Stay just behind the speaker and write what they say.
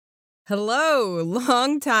Hello.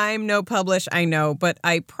 Long time no publish, I know, but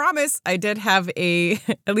I promise I did have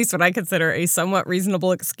at least what I consider a somewhat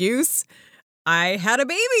reasonable excuse. I had a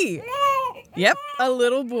baby. Yep, a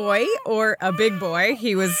little boy, or a big boy.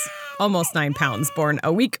 He was almost 9 pounds, born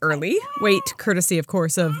a week early. Weight, courtesy, of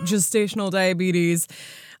course, of gestational diabetes.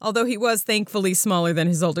 Although he was thankfully smaller than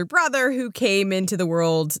his older brother, who came into the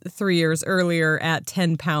world 3 years earlier at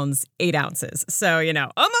 10 pounds, 8 ounces. So, almost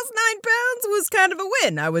 9 pounds was kind of a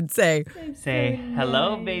win, I would say. Say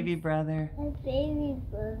hello, baby brother. Baby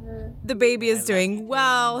brother. The baby is doing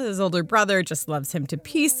well. His older brother just loves him to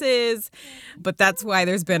pieces. But that's why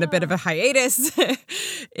there's been a bit of a hiatus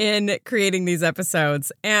in creating these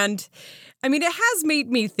episodes. And it has made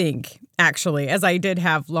me think, actually, as I did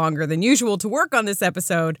have longer than usual to work on this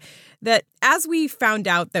episode, that as we found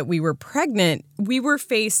out that we were pregnant, we were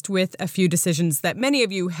faced with a few decisions that many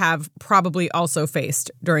of you have probably also faced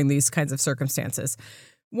during these kinds of circumstances.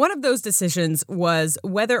 One of those decisions was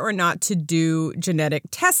whether or not to do genetic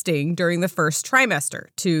testing during the first trimester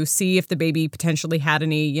to see if the baby potentially had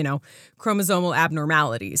any, chromosomal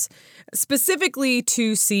abnormalities, specifically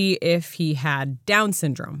to see if he had Down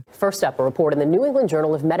syndrome. First up, a report in the New England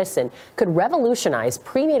Journal of Medicine could revolutionize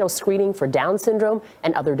prenatal screening for Down syndrome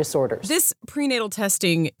and other disorders. This prenatal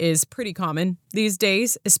testing is pretty common these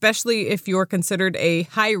days, especially if you're considered a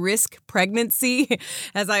high-risk pregnancy,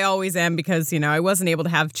 as I always am because, I wasn't able to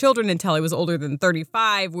have children until I was older than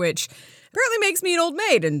 35, which apparently makes me an old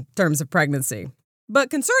maid in terms of pregnancy. But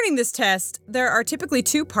concerning this test, there are typically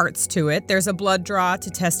 2 parts to it. There's a blood draw to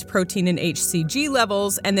test protein and HCG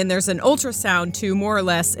levels, and then there's an ultrasound to more or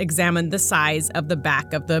less examine the size of the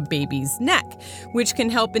back of the baby's neck, which can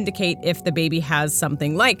help indicate if the baby has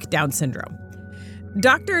something like Down syndrome.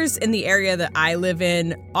 Doctors in the area that I live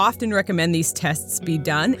in often recommend these tests be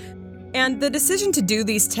done, and the decision to do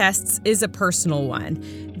these tests is a personal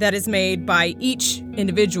one that is made by each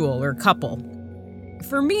individual or couple.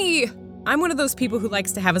 For me, I'm one of those people who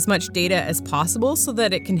likes to have as much data as possible so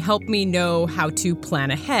that it can help me know how to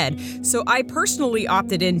plan ahead. So I personally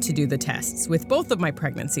opted in to do the tests with both of my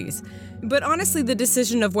pregnancies. But honestly, the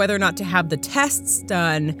decision of whether or not to have the tests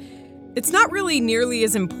done, it's not really nearly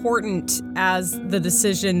as important as the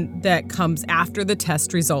decision that comes after the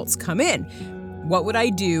test results come in. What would I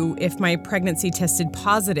do if my pregnancy tested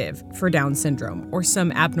positive for Down syndrome or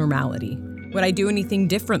some abnormality? Would I do anything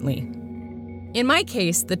differently? In my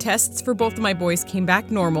case, the tests for both of my boys came back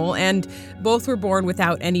normal, and both were born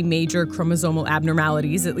without any major chromosomal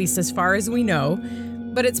abnormalities, at least as far as we know.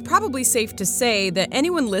 But it's probably safe to say that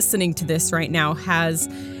anyone listening to this right now has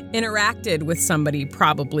interacted with somebody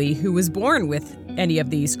probably who was born with any of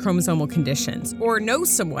these chromosomal conditions, or knows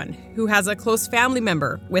someone who has a close family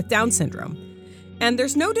member with Down syndrome. And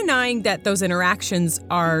there's no denying that those interactions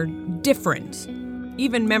are different,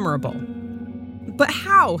 even memorable. But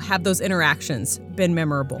how have those interactions been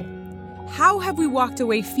memorable? How have we walked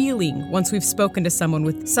away feeling once we've spoken to someone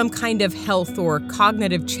with some kind of health or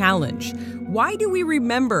cognitive challenge? Why do we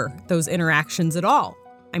remember those interactions at all?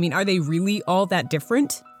 Are they really all that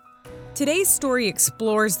different? Today's story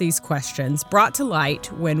explores these questions brought to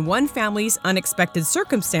light when one family's unexpected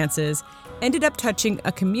circumstances ended up touching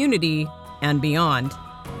a community and beyond.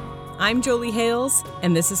 I'm Jolie Hales,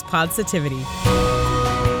 and this is Podsitivity.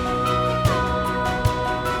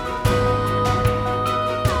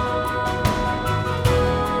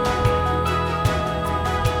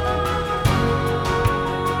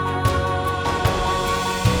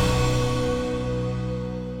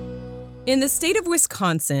 In the state of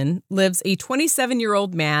Wisconsin lives a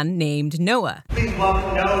 27-year-old man named Noah. Please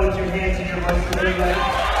welcome Noah with your hands and your voice, everybody.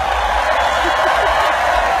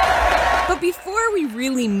 But before we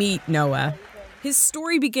really meet Noah, his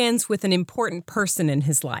story begins with an important person in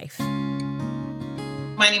his life.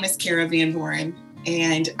 My name is Kara Van Voren,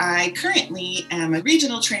 and I currently am a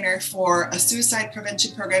regional trainer for a suicide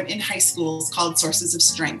prevention program in high schools called Sources of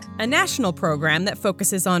Strength. A national program that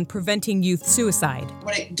focuses on preventing youth suicide.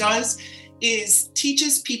 What it does is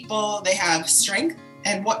teaches people they have strength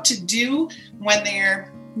and what to do when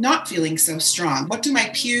they're not feeling so strong. What do my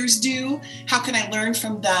peers do? How can I learn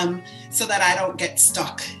from them so that I don't get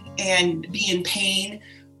stuck and be in pain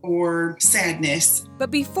or sadness? But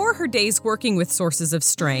before her days working with Sources of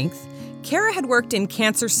Strength, Kara had worked in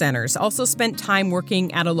cancer centers, also spent time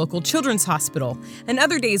working at a local children's hospital, and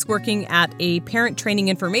other days working at a parent training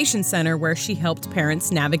information center where she helped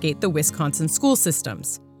parents navigate the Wisconsin school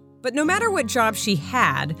systems. But no matter what job she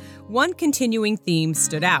had, one continuing theme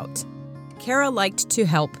stood out. Kara liked to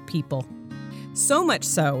help people. So much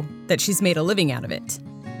so that she's made a living out of it.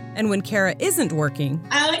 And when Kara isn't working,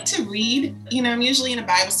 I like to read. I'm usually in a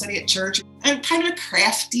Bible study at church. I'm kind of a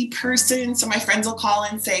crafty person. So my friends will call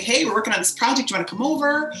and say, hey, we're working on this project. You want to come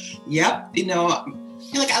over? Yep.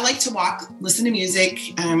 I like to walk, listen to music.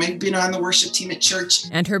 I've been on the worship team at church.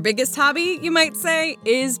 And her biggest hobby, you might say,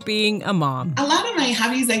 is being a mom. A lot of my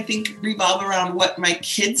hobbies, I think, revolve around what my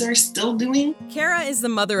kids are still doing. Kara is the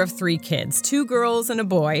mother of 3 kids, 2 girls and a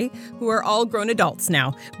boy, who are all grown adults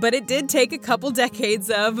now. But it did take a couple decades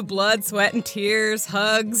of blood, sweat, and tears,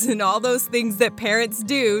 hugs, and all those things that parents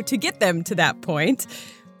do to get them to that point.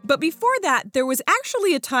 But before that, there was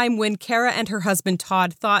actually a time when Kara and her husband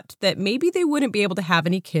Todd thought that maybe they wouldn't be able to have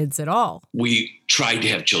any kids at all. We tried to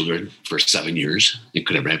have children for 7 years and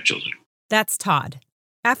could never have children. That's Todd.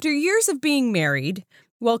 After years of being married,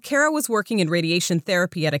 while Kara was working in radiation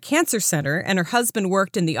therapy at a cancer center and her husband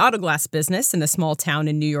worked in the autoglass business in a small town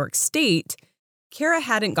in New York State, Kara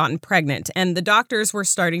hadn't gotten pregnant, and the doctors were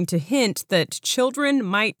starting to hint that children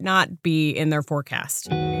might not be in their forecast.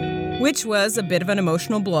 Which was a bit of an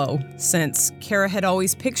emotional blow, since Kara had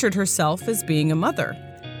always pictured herself as being a mother.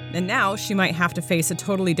 And now she might have to face a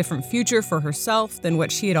totally different future for herself than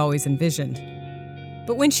what she had always envisioned.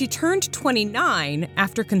 But when she turned 29,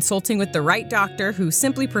 after consulting with the right doctor who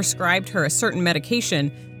simply prescribed her a certain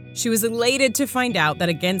medication, she was elated to find out that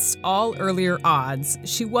against all earlier odds,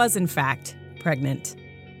 she was in fact pregnant.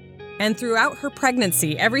 And throughout her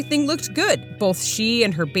pregnancy, everything looked good. Both she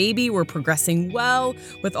and her baby were progressing well,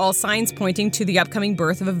 with all signs pointing to the upcoming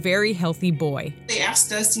birth of a very healthy boy. They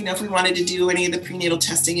asked us, if we wanted to do any of the prenatal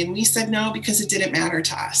testing, and we said no because it didn't matter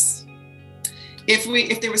to us.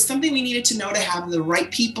 If there was something we needed to know to have the right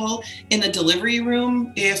people in the delivery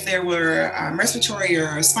room, if there were respiratory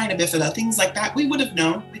or spina bifida, things like that, we would have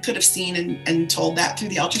known. We could have seen and told that through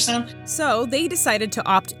the ultrasound. So they decided to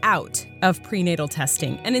opt out of prenatal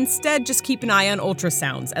testing and instead just keep an eye on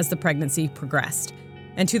ultrasounds as the pregnancy progressed.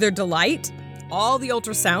 And to their delight, all the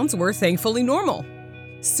ultrasounds were thankfully normal.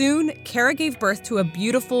 Soon, Kara gave birth to a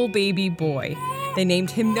beautiful baby boy. They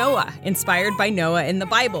named him Noah, inspired by Noah in the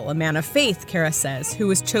Bible, a man of faith, Kara says, who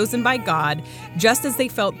was chosen by God just as they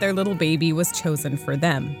felt their little baby was chosen for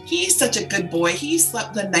them. He's such a good boy. He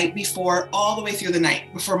slept the night before, all the way through the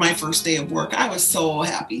night before my first day of work. I was so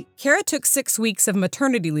happy. Kara took 6 weeks of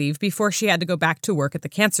maternity leave before she had to go back to work at the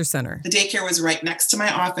cancer center. The daycare was right next to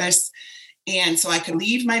my office. And so I could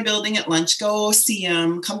leave my building at lunch, go see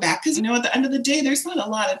him, come back. Because, at the end of the day, there's not a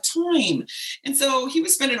lot of time. And so he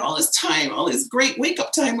was spending all his time, all his great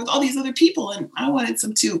wake-up time with all these other people. And I wanted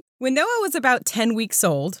some too. When Noah was about 10 weeks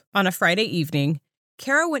old, on a Friday evening,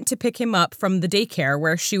 Kara went to pick him up from the daycare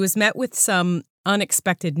where she was met with some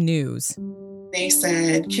unexpected news. They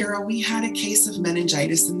said, Kara, we had a case of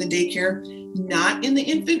meningitis in the daycare, not in the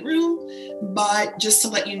infant room, but just to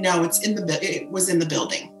let you know, it was in the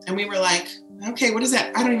building. And we were like, okay, what is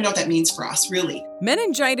that? I don't even know what that means for us, really.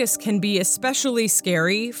 Meningitis can be especially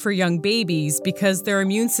scary for young babies because their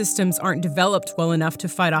immune systems aren't developed well enough to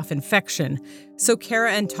fight off infection. So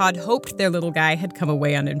Kara and Todd hoped their little guy had come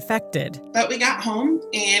away uninfected. But we got home,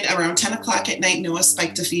 and around 10 o'clock at night, Noah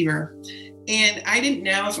spiked a fever. And I didn't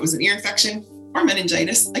know if it was an ear infection or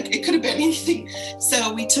meningitis. It could have been anything.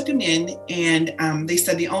 So we took him in, and they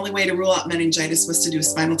said the only way to rule out meningitis was to do a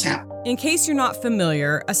spinal tap. In case you're not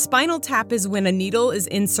familiar, a spinal tap is when a needle is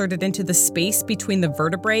inserted into the space between the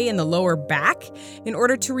vertebrae and the lower back in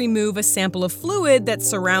order to remove a sample of fluid that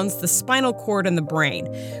surrounds the spinal cord and the brain,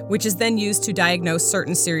 which is then used to diagnose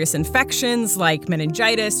certain serious infections like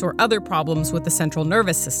meningitis or other problems with the central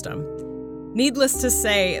nervous system. Needless to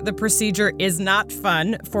say, the procedure is not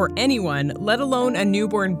fun for anyone, let alone a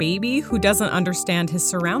newborn baby who doesn't understand his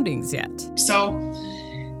surroundings yet. So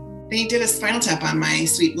they did a spinal tap on my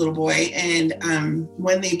sweet little boy. And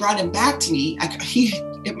when they brought him back to me,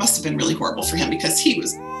 it must have been really horrible for him because he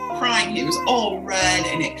was crying. He was all red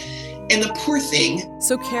and the poor thing.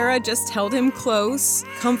 So Kara just held him close,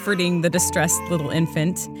 comforting the distressed little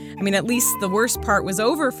infant. At least the worst part was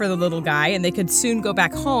over for the little guy and they could soon go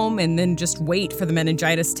back home and then just wait for the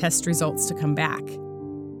meningitis test results to come back.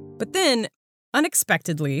 But then,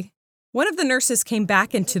 unexpectedly, one of the nurses came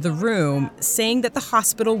back into the room saying that the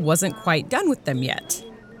hospital wasn't quite done with them yet.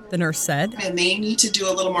 The nurse said, and they need to do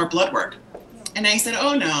a little more blood work. And I said,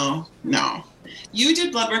 oh, no. You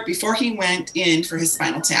did blood work before he went in for his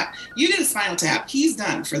spinal tap. You did a spinal tap. He's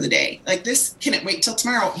done for the day. This can't wait till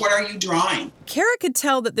tomorrow. What are you drawing? Kara could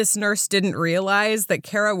tell that this nurse didn't realize that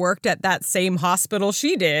Kara worked at that same hospital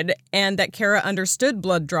she did, and that Kara understood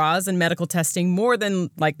blood draws and medical testing more than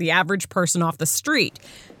the average person off the street.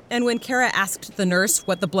 And when Kara asked the nurse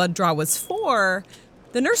what the blood draw was for,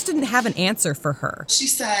 the nurse didn't have an answer for her. She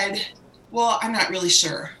said, well, I'm not really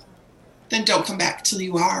sure. Then don't come back till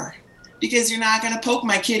you are. because you're not going to poke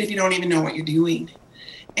my kid if you don't even know what you're doing.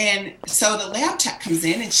 And so the lab tech comes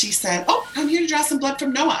in and she said, oh, I'm here to draw some blood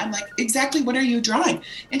from Noah. I'm like, exactly what are you drawing?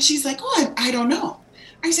 And she's like, oh, I don't know.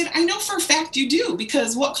 I said, I know for a fact you do,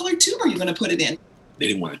 because what color tube are you going to put it in? They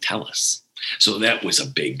didn't want to tell us. So that was a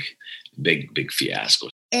big fiasco.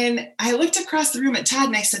 And I looked across the room at Todd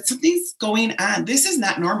and I said, something's going on. This is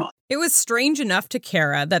not normal. It was strange enough to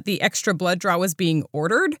Kara that the extra blood draw was being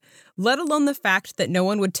ordered, let alone the fact that no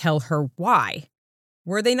one would tell her why.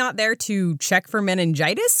 Were they not there to check for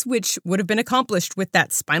meningitis, which would have been accomplished with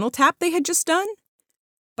that spinal tap they had just done?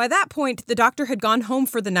 By that point, the doctor had gone home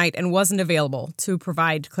for the night and wasn't available to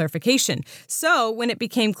provide clarification. So when it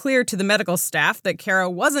became clear to the medical staff that Kara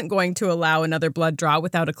wasn't going to allow another blood draw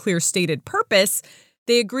without a clear stated purpose,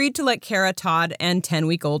 they agreed to let Kara, Todd, and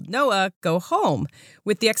 10-week-old Noah go home,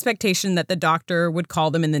 with the expectation that the doctor would call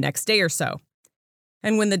them in the next day or so.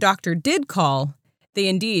 And when the doctor did call, they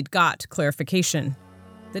indeed got clarification.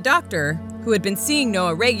 The doctor, who had been seeing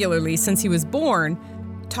Noah regularly since he was born,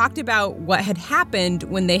 talked about what had happened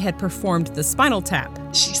when they had performed the spinal tap.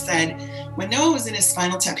 She said, when Noah was in his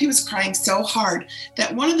spinal tap, he was crying so hard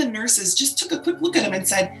that one of the nurses just took a quick look at him and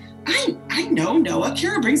said, I know Noah.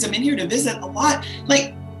 Kara brings him in here to visit a lot.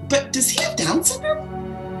 But does he have Down syndrome?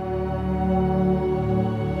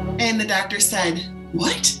 And the doctor said,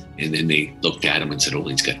 what? And then they looked at him and said, oh,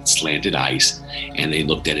 he's got slanted eyes. And they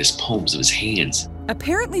looked at his palms of his hands.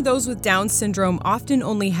 Apparently, those with Down syndrome often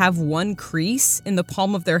only have one crease in the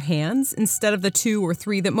palm of their hands instead of the 2 or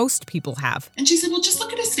 3 that most people have. And she said, well, just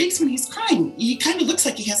look at his face when he's crying. He kind of looks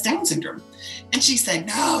like he has Down syndrome. And she said,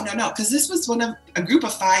 no, because this was a group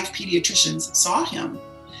of 5 pediatricians saw him.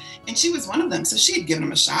 And she was one of them. So she had given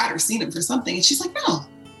him a shot or seen him for something. And she's like, no.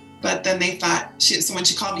 But then they thought, so when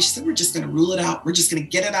she called me, she said, we're just going to rule it out. We're just going to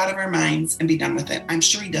get it out of our minds and be done with it. I'm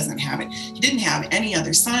sure he doesn't have it. He didn't have any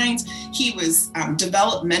other signs. He was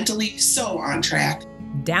developmentally so on track.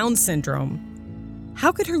 Down syndrome.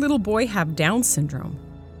 How could her little boy have Down syndrome?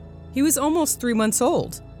 He was almost 3 months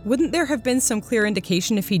old. Wouldn't there have been some clear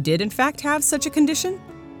indication if he did in fact have such a condition?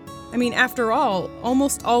 I mean, after all,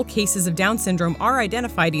 almost all cases of Down syndrome are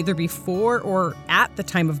identified either before or at the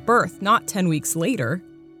time of birth, not 10 weeks later.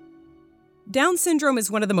 Down syndrome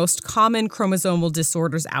is one of the most common chromosomal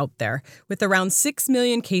disorders out there, with around 6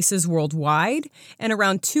 million cases worldwide and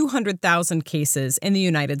around 200,000 cases in the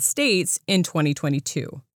United States in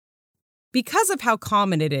 2022. Because of how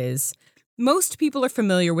common it is, most people are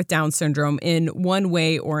familiar with Down syndrome in one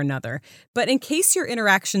way or another. But in case your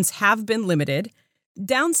interactions have been limited,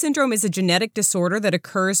 Down syndrome is a genetic disorder that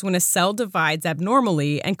occurs when a cell divides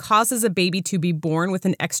abnormally and causes a baby to be born with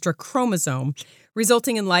an extra chromosome,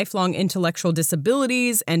 resulting in lifelong intellectual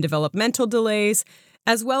disabilities and developmental delays,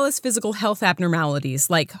 as well as physical health abnormalities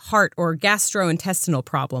like heart or gastrointestinal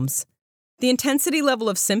problems. The intensity level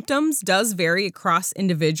of symptoms does vary across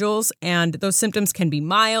individuals, and those symptoms can be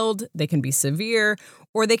mild, they can be severe,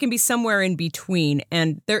 or they can be somewhere in between,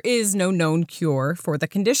 and there is no known cure for the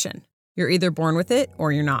condition. You're either born with it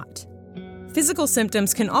or you're not. Physical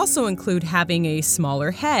symptoms can also include having a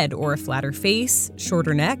smaller head or a flatter face,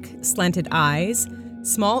 shorter neck, slanted eyes,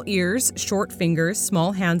 small ears, short fingers,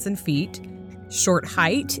 small hands and feet, short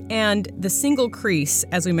height, and the single crease,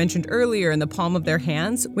 as we mentioned earlier, in the palm of their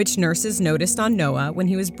hands, which nurses noticed on Noah when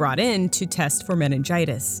he was brought in to test for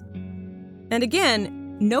meningitis. And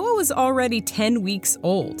again, Noah was already 10 weeks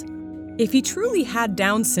old. If he truly had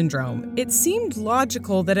Down syndrome, it seemed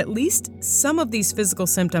logical that at least some of these physical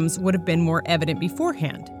symptoms would have been more evident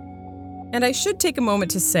beforehand. And I should take a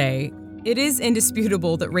moment to say, it is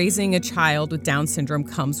indisputable that raising a child with Down syndrome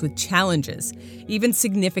comes with challenges, even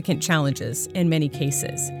significant challenges in many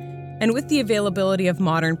cases. And with the availability of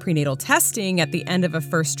modern prenatal testing at the end of a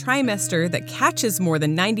first trimester that catches more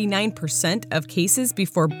than 99% of cases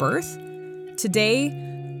before birth, today,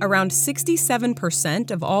 around 67%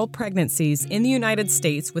 of all pregnancies in the United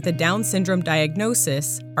States with a Down syndrome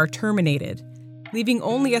diagnosis are terminated, leaving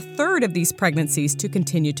only a third of these pregnancies to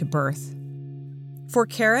continue to birth. For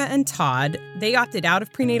Kara and Todd, they opted out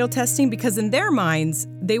of prenatal testing because in their minds,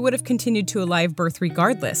 they would have continued to a live birth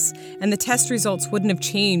regardless, and the test results wouldn't have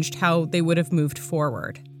changed how they would have moved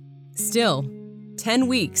forward. Still, 10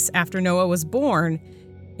 weeks after Noah was born,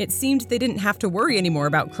 it seemed they didn't have to worry anymore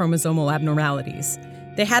about chromosomal abnormalities.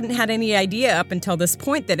 They hadn't had any idea up until this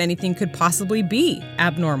point that anything could possibly be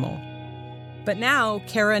abnormal. But now,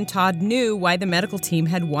 Kara and Todd knew why the medical team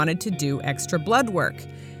had wanted to do extra blood work.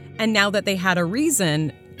 And now that they had a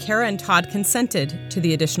reason, Kara and Todd consented to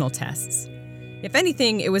the additional tests. If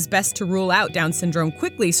anything, it was best to rule out Down syndrome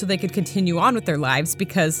quickly so they could continue on with their lives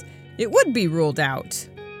because it would be ruled out,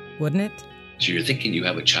 wouldn't it? So you're thinking you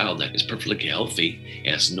have a child that is perfectly healthy,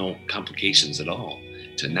 has no complications at all,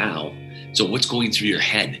 to now. So what's going through your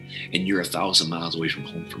head? And you're 1,000 miles away from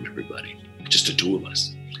home from everybody, just the two of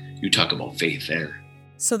us. You talk about faith there.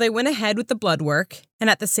 So they went ahead with the blood work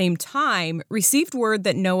and at the same time received word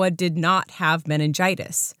that Noah did not have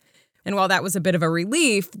meningitis. And while that was a bit of a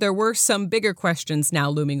relief, there were some bigger questions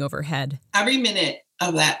now looming overhead. Every minute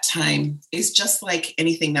of that time is just like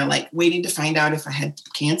anything now, like waiting to find out if I had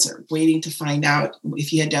cancer, waiting to find out if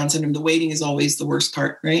he had Down syndrome. The waiting is always the worst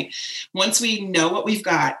part, right? Once we know what we've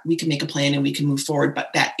got, we can make a plan and we can move forward. But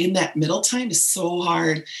that in that middle time is so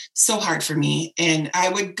hard for me. And I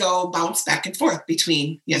would go bounce back and forth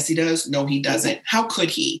between, yes, he does, no, he doesn't. How could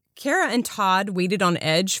he? Kara and Todd waited on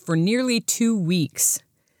edge for nearly 2 weeks.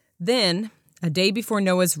 Then, a day before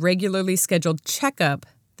Noah's regularly scheduled checkup,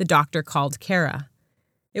 the doctor called Kara.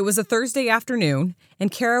 It was a Thursday afternoon, and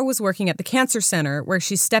Kara was working at the cancer center where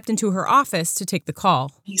she stepped into her office to take the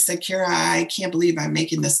call. He said, Kara, I can't believe I'm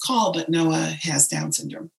making this call, but Noah has Down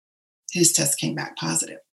syndrome. His test came back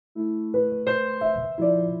positive.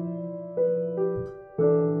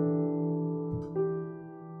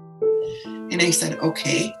 And I said,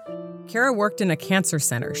 okay. Kara worked in a cancer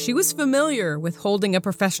center. She was familiar with holding a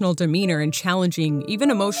professional demeanor in challenging, even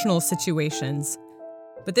emotional situations.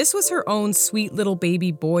 But this was her own sweet little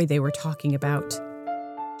baby boy they were talking about.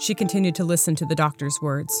 She continued to listen to the doctor's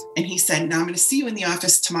words. And he said, now I'm going to see you in the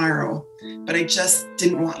office tomorrow, but I just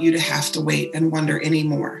didn't want you to have to wait and wonder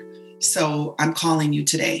anymore. So I'm calling you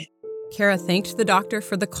today. Kara thanked the doctor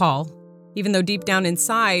for the call, even though deep down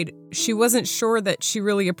inside, she wasn't sure that she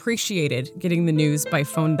really appreciated getting the news by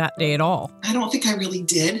phone that day at all. I don't think I really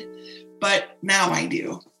did, but now I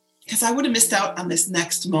do, because I would have missed out on this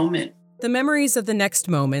next moment. The memories of the next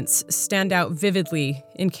moments stand out vividly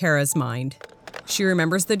in Kara's mind. She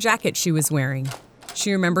remembers the jacket she was wearing.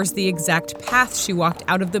 She remembers the exact path she walked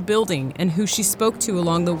out of the building and who she spoke to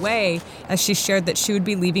along the way as she shared that she would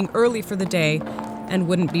be leaving early for the day and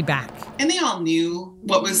wouldn't be back. And they all knew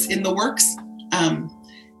what was in the works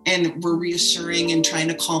and were reassuring and trying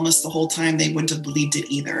to calm us the whole time. They wouldn't have believed it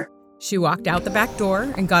either. She walked out the back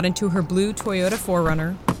door and got into her blue Toyota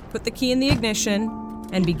 4Runner, put the key in the ignition,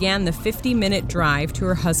 and began the 50-minute drive to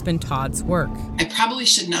her husband Todd's work. I probably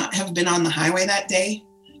should not have been on the highway that day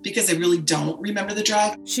because I really don't remember the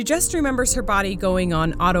drive. She just remembers her body going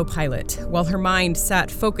on autopilot while her mind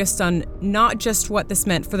sat focused on not just what this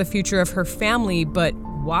meant for the future of her family, but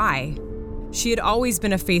why. She had always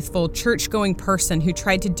been a faithful, church-going person who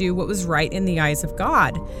tried to do what was right in the eyes of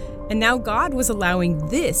God. And now God was allowing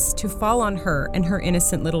this to fall on her and her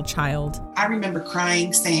innocent little child. I remember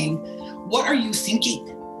crying, saying, what are you thinking?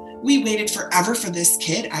 We waited forever for this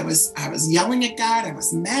kid. I was yelling at God. I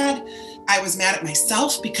was mad. I was mad at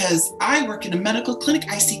myself because I work in a medical clinic.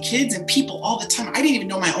 I see kids and people all the time. I didn't even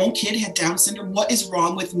know my own kid had Down syndrome. What is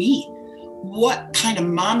wrong with me? What kind of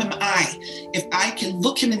mom am I if I can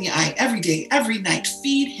look him in the eye every day, every night,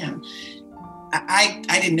 feed him? I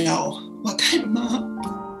didn't know what kind of mom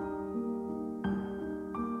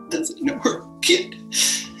doesn't know her kid.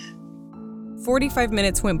 45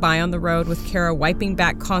 minutes went by on the road with Kara wiping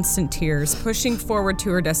back constant tears, pushing forward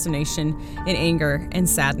to her destination in anger and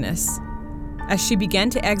sadness. As she began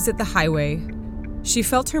to exit the highway, she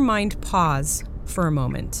felt her mind pause for a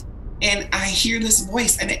moment. And I hear this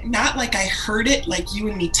voice, and not like I heard it like you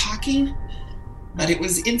and me talking, but it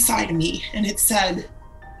was inside of me, and it said,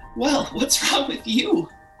 well, what's wrong with you?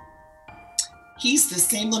 He's the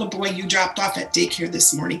same little boy you dropped off at daycare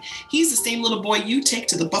this morning. He's the same little boy you take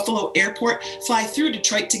to the Buffalo airport, fly through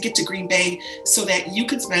Detroit to get to Green Bay so that you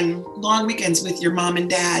could spend long weekends with your mom and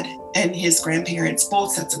dad and his grandparents,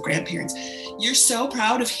 both sets of grandparents. You're so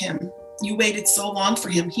proud of him. You waited so long for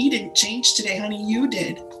him. He didn't change today, honey. You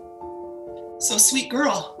did. So sweet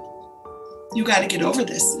girl, you got to get over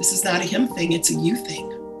this. This is not a him thing. It's a you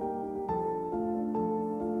thing.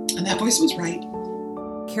 And that voice was right.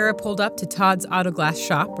 Kara pulled up to Todd's auto glass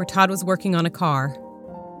shop where Todd was working on a car.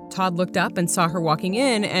 Todd looked up and saw her walking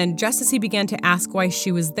in, and just as he began to ask why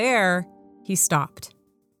she was there, he stopped.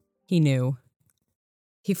 He knew.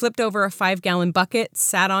 He flipped over a 5-gallon bucket,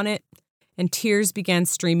 sat on it, and tears began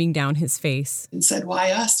streaming down his face. And said,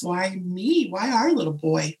 why us? Why me? Why our little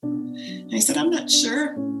boy? And I said, I'm not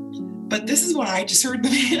sure, but this is what I just heard the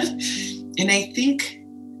man. And I think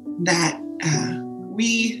that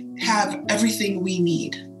we have everything we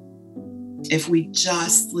need if we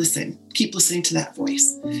just listen, keep listening to that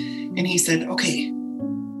voice. And he said, okay.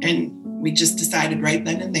 And we just decided right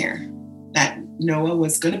then and there that Noah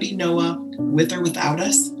was going to be Noah with or without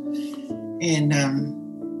us. And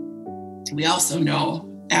we also know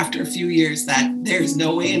after a few years that there's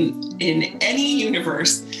no way in any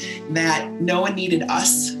universe that Noah needed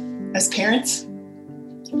us as parents,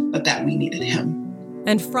 but that we needed him.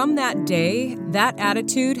 And from that day, that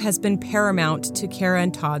attitude has been paramount to Kara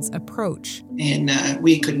and Todd's approach. And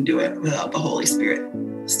we couldn't do it without the Holy Spirit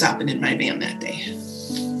stopping in my van that day.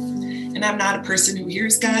 And I'm not a person who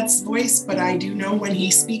hears God's voice, but I do know when he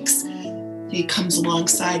speaks, he comes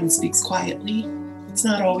alongside and speaks quietly. It's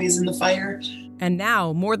not always in the fire. And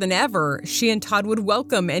now, more than ever, she and Todd would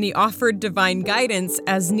welcome any offered divine guidance,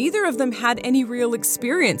 as neither of them had any real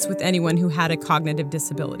experience with anyone who had a cognitive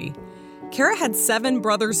disability. Kara had 7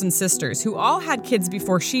 brothers and sisters who all had kids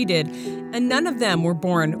before she did, and none of them were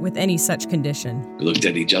born with any such condition. We looked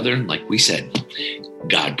at each other, and like we said,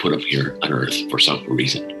 God put them here on earth for some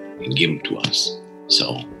reason and gave them to us.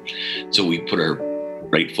 So we put our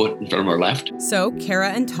right foot in front of our left. So Kara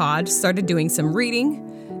and Todd started doing some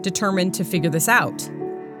reading, determined to figure this out.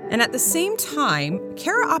 And at the same time,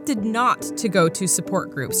 Kara opted not to go to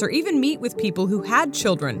support groups or even meet with people who had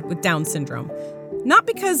children with Down syndrome. Not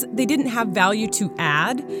because they didn't have value to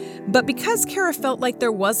add, but because Kara felt like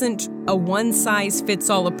there wasn't a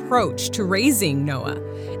one-size-fits-all approach to raising Noah,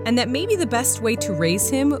 and that maybe the best way to raise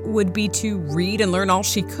him would be to read and learn all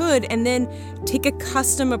she could and then take a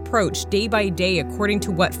custom approach day by day according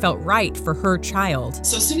to what felt right for her child.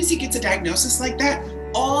 So as soon as he gets a diagnosis like that,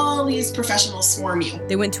 all these professionals swarm you.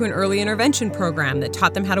 They went to an early intervention program that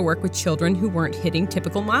taught them how to work with children who weren't hitting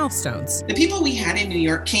typical milestones. The people we had in New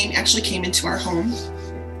York came into our home,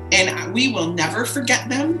 and we will never forget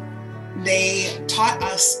them. They taught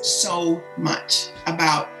us so much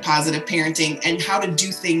about positive parenting and how to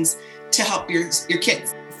do things to help your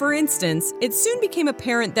kids. For instance, it soon became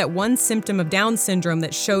apparent that one symptom of Down syndrome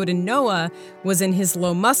that showed in Noah was in his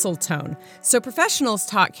low muscle tone. So professionals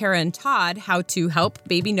taught Kara and Todd how to help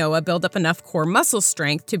baby Noah build up enough core muscle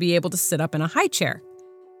strength to be able to sit up in a high chair.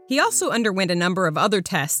 He also underwent a number of other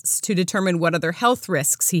tests to determine what other health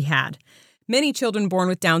risks he had. Many children born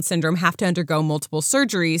with Down syndrome have to undergo multiple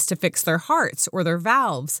surgeries to fix their hearts or their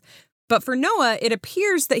valves. But for Noah, it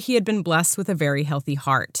appears that he had been blessed with a very healthy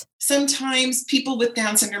heart. Sometimes people with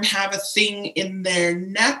Down syndrome have a thing in their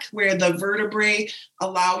neck where the vertebrae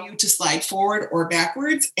allow you to slide forward or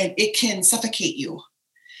backwards, and it can suffocate you.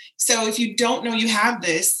 So if you don't know you have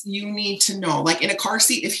this, you need to know. Like in a car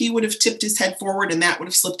seat, if he would have tipped his head forward and that would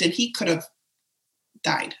have slipped in, he could have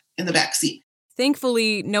died in the back seat.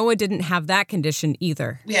 Thankfully, Noah didn't have that condition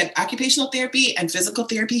either. We had occupational therapy and physical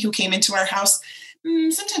therapy who came into our house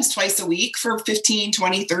sometimes twice a week for 15,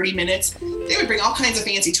 20, 30 minutes. They would bring all kinds of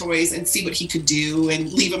fancy toys and see what he could do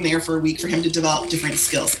and leave him there for a week for him to develop different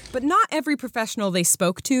skills. But not every professional they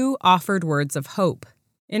spoke to offered words of hope.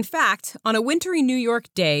 In fact, on a wintry New York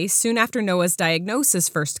day, soon after Noah's diagnosis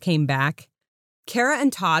first came back, Kara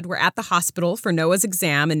and Todd were at the hospital for Noah's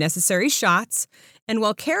exam and necessary shots, and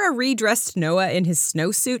while Kara redressed Noah in his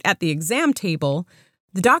snowsuit at the exam table,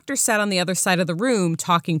 the doctor sat on the other side of the room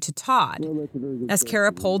talking to Todd. As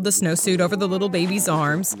Kara pulled the snowsuit over the little baby's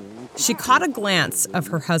arms, she caught a glance of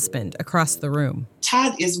her husband across the room.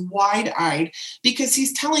 Todd is wide-eyed because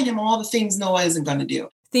he's telling him all the things Noah isn't going to do.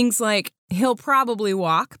 Things like, he'll probably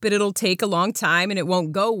walk, but it'll take a long time and it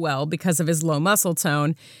won't go well because of his low muscle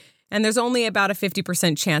tone. And there's only about a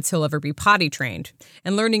 50% chance he'll ever be potty trained.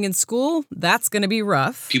 And learning in school, that's going to be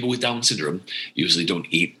rough. People with Down syndrome usually don't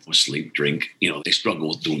eat or sleep, drink. They struggle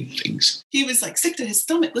with doing things. He was like sick to his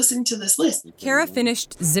stomach listening to this list. Kara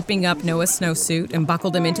finished zipping up Noah's snowsuit and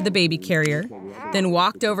buckled him into the baby carrier, then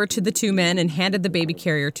walked over to the 2 men and handed the baby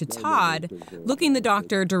carrier to Todd, looking the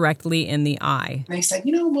doctor directly in the eye. And I said,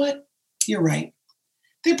 you know what? You're right.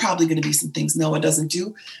 There are probably going to be some things Noah doesn't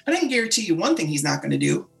do, but I can guarantee you one thing he's not going to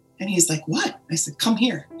do. And he's like, what? I said, come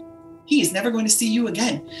here. He is never going to see you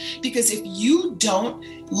again. Because if you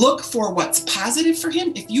don't look for what's positive for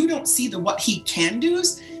him, if you don't see what he can do,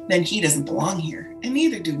 then he doesn't belong here. And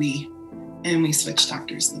neither do we. And we switched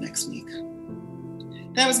doctors the next week.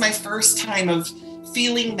 That was my first time of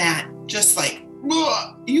feeling that, just like,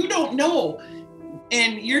 you don't know.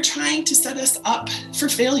 And you're trying to set us up for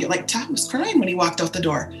failure. Like Todd was crying when he walked out the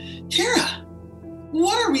door. Kara,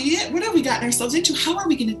 what have we gotten ourselves into? How are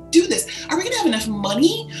we going to do this? Are we going to have enough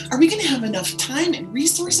money? Are we going to have enough time and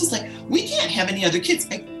resources? Like, we can't have any other kids.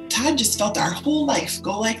 Todd just felt our whole life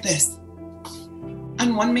go like this.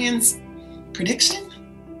 On one man's prediction?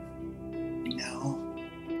 No.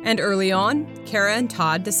 And early on, Kara and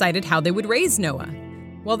Todd decided how they would raise Noah.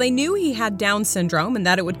 While they knew he had Down syndrome and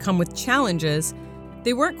that it would come with challenges,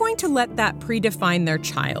 they weren't going to let that predefine their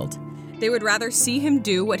child. They would rather see him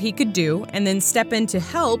do what he could do and then step in to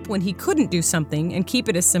help when he couldn't do something and keep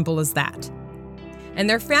it as simple as that. and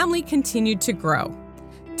their family continued to grow.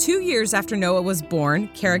 2 years after Noah was born,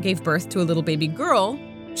 Kara gave birth to a little baby girl,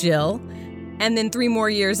 Jill, and then 3 more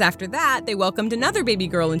years after that, they welcomed another baby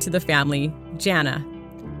girl into the family, Jana.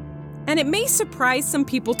 And it may surprise some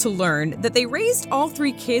people to learn that they raised all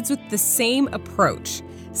 3 kids with the same approach: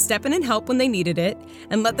 step in and help when they needed it,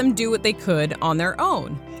 and let them do what they could on their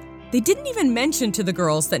own. They didn't even mention to the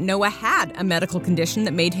girls that Noah had a medical condition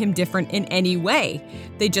that made him different in any way.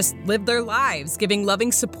 They just lived their lives, giving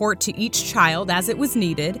loving support to each child as it was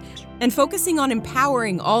needed, and focusing on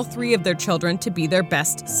empowering all 3 of their children to be their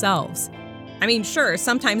best selves. I mean, sure,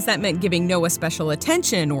 sometimes that meant giving Noah special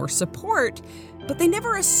attention or support, but they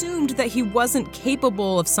never assumed that he wasn't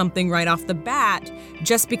capable of something right off the bat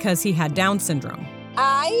just because he had Down syndrome.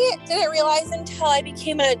 I didn't realize until I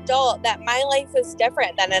became an adult that my life was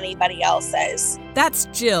different than anybody else's. That's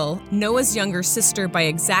Jill, Noah's younger sister by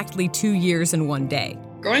exactly 2 years and 1 day.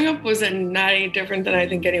 Growing up wasn't not any different than I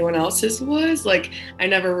think anyone else's was. Like, I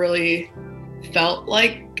never really felt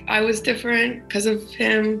like I was different because of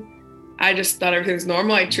him. I just thought everything was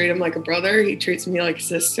normal. I treat him like a brother. He treats me like a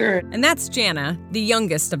sister. And that's Jana, the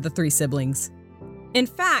youngest of the 3 siblings. In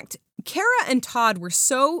fact, Kara and Todd were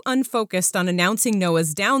so unfocused on announcing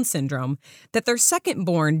Noah's Down syndrome that their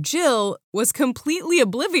second-born, Jill, was completely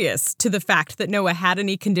oblivious to the fact that Noah had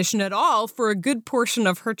any condition at all for a good portion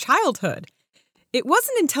of her childhood. It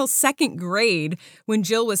wasn't until 2nd grade, when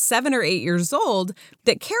Jill was 7 or 8 years old,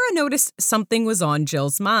 that Kara noticed something was on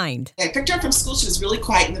Jill's mind. I picked her up from school. She was really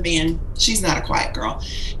quiet in the van. She's not a quiet girl.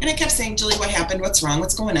 And I kept saying, Jilly, what happened? What's wrong?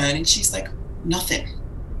 What's going on? And she's like, nothing.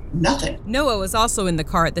 Noah was also in the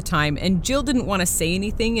car at the time, and Jill didn't want to say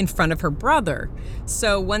anything in front of her brother.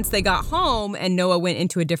 So once they got home and Noah went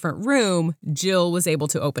into a different room, Jill was able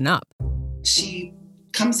to open up. She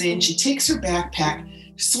comes in, she takes her backpack,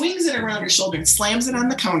 swings it around her shoulder and slams it on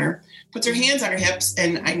the counter, puts her hands on her hips,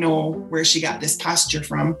 and I know where she got this posture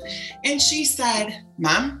from. And she said,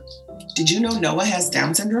 Mom, did you know Noah has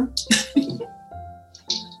Down syndrome?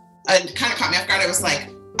 And kind of caught me off guard. I was like,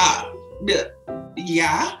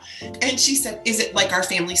 yeah. And she said, is it like our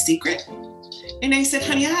family secret? And I said,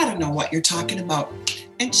 honey, I don't know what you're talking about.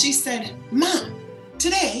 And she said, Mom,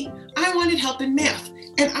 today I wanted help in math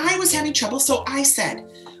and I was having trouble. So I said,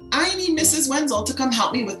 I need Mrs. Wenzel to come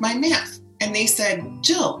help me with my math. And they said,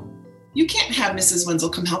 Jill, you can't have Mrs. Wenzel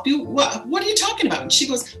come help you. What are you talking about? And she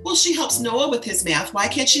goes, well, she helps Noah with his math. Why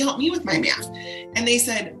can't she help me with my math? And they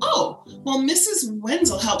said, oh, well, Mrs.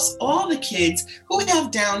 Wenzel helps all the kids who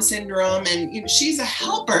have Down syndrome. And she's a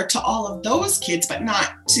helper to all of those kids, but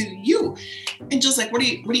not to you. And Jill's like, what do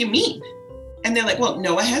you mean? And they're like, well,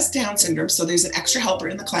 Noah has Down syndrome. So there's an extra helper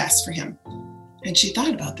in the class for him. And she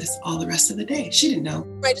thought about this all the rest of the day. She didn't know.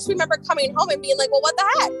 I just remember coming home and being like, well, what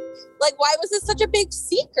the heck? Like, why was this such a big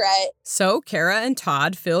secret? So Kara and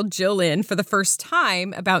Todd filled Jill in for the first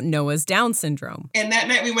time about Noah's Down syndrome. And that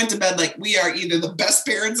night we went to bed like we are either the best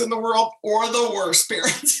parents in the world or the worst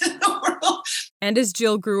parents in the world. And as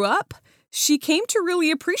Jill grew up, she came to really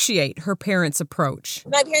appreciate her parents' approach.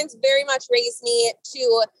 My parents very much raised me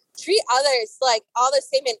to treat others like all the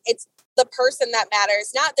same. And it's the person that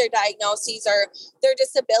matters, not their diagnoses or their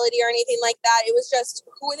disability or anything like that. It was just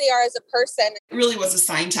who they are as a person. It really was a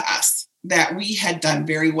sign to us that we had done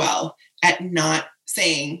very well at not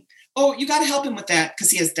saying, oh, you got to help him with that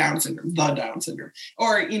because he has Down syndrome, the Down syndrome.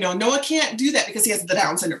 Or, Noah can't do that because he has the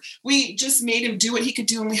Down syndrome. We just made him do what he could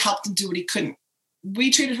do and we helped him do what he couldn't.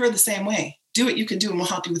 We treated her the same way. Do what you can do and we'll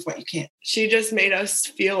help you with what you can. She just made us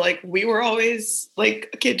feel like we were always like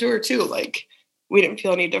a kid to her too. Like, we didn't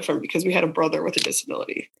feel any different because we had a brother with a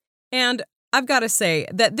disability. And I've got to say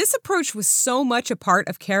that this approach was so much a part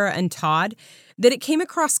of Kara and Todd that it came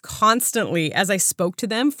across constantly as I spoke to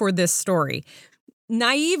them for this story.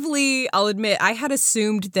 Naively, I'll admit, I had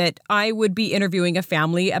assumed that I would be interviewing a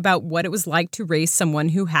family about what it was like to raise someone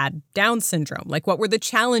who had Down syndrome. Like, what were the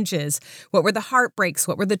challenges? What were the heartbreaks?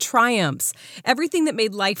 What were the triumphs? Everything that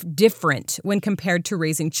made life different when compared to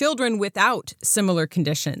raising children without similar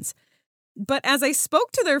conditions. But as I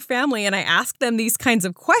spoke to their family and I asked them these kinds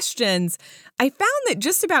of questions, I found that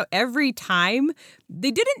just about every time,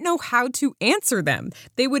 they didn't know how to answer them.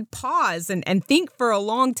 They would pause and think for a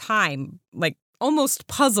long time, like almost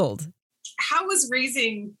puzzled. How was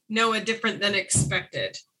raising Noah different than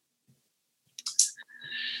expected?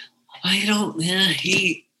 I don't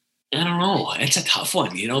know. It's a tough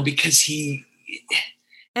one, because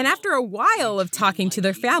And after a while of talking to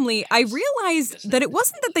their family, I realized that it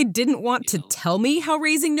wasn't that they didn't want to tell me how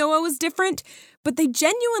raising Noah was different, but they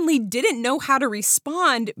genuinely didn't know how to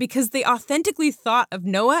respond because they authentically thought of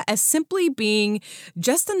Noah as simply being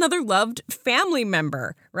just another loved family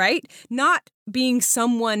member, right? Not being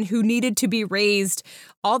someone who needed to be raised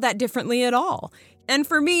all that differently at all. And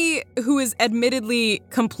for me, who is admittedly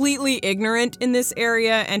completely ignorant in this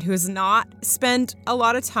area and who has not spent a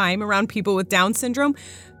lot of time around people with Down syndrome,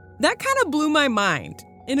 that kind of blew my mind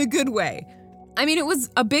in a good way. I mean, it was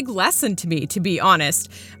a big lesson to me, to be honest,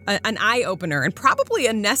 an eye-opener and probably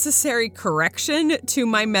a necessary correction to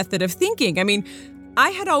my method of thinking. I mean,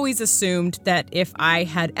 I had always assumed that if I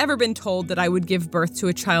had ever been told that I would give birth to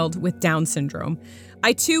a child with Down syndrome,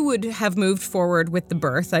 I too would have moved forward with the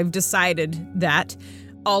birth. I've decided that,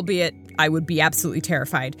 albeit I would be absolutely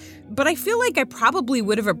terrified. But I feel like I probably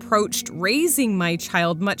would have approached raising my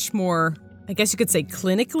child much more, I guess you could say,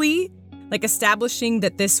 clinically, like establishing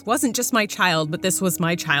that this wasn't just my child, but this was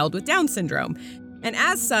my child with Down syndrome. And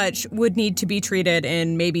as such, would need to be treated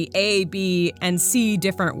in maybe A, B, and C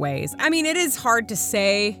different ways. I mean, it is hard to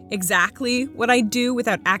say exactly what I do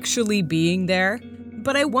without actually being there,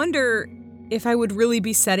 but I wonder if I would really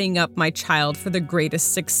be setting up my child for the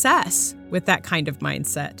greatest success with that kind of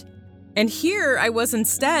mindset. And here I was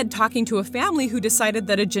instead talking to a family who decided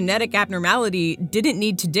that a genetic abnormality didn't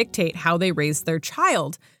need to dictate how they raised their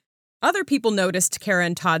child. Other people noticed Kara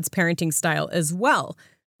and Todd's parenting style as well.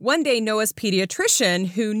 One day, Noah's pediatrician,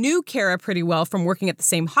 who knew Kara pretty well from working at the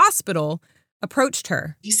same hospital, approached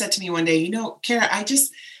her. He said to me one day, Kara, I've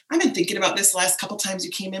been thinking about this the last couple times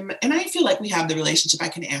you came in, and I feel like we have the relationship. I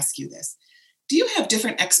can ask you this. Do you have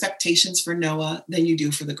different expectations for Noah than you do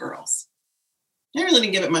for the girls? I really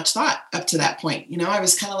didn't give it much thought up to that point. I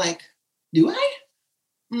was kind of like, do I?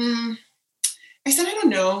 I said, I don't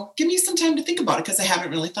know. Give me some time to think about it because I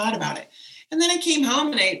haven't really thought about it. And then I came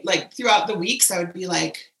home and throughout the weeks, I would be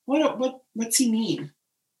like, what's he mean?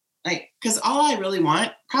 Because all I really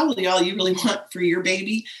want, probably all you really want for your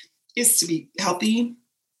baby is to be healthy,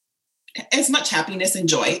 as much happiness and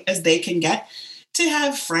joy as they can get, to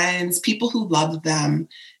have friends, people who love them,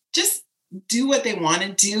 just do what they want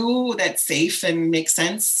to do that's safe and makes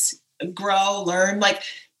sense, grow, learn.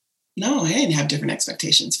 No, I didn't have different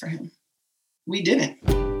expectations for him. We didn't.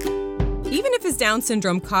 Even if his Down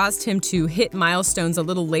syndrome caused him to hit milestones a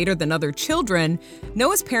little later than other children,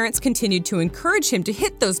 Noah's parents continued to encourage him to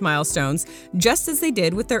hit those milestones, just as they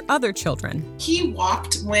did with their other children. He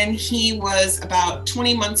walked when he was about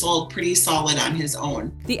 20 months old, pretty solid on his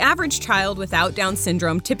own. The average child without Down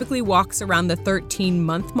syndrome typically walks around the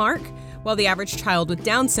 13-month mark, while the average child with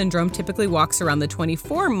Down syndrome typically walks around the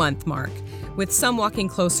 24-month mark, with some walking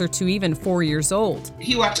closer to even 4 years old.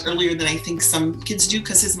 He walked earlier than I think some kids do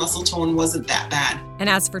because his muscle tone wasn't that bad. And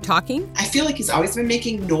as for talking? I feel like he's always been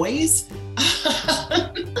making noise.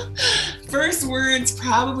 First words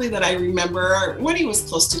probably that I remember are when he was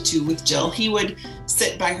close to 2 with Jill. He would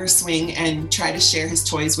sit by her swing and try to share his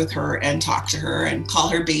toys with her and talk to her and call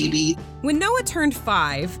her baby. When Noah turned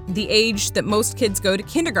 5, the age that most kids go to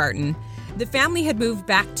kindergarten, the family had moved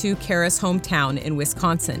back to Kara's hometown in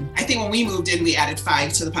Wisconsin. I think when we moved in, we added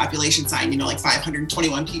 5 to the population sign, like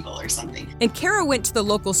 521 people or something. And Kara went to the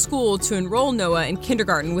local school to enroll Noah in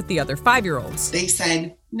kindergarten with the other 5-year-olds. They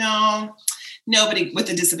said, no, nobody with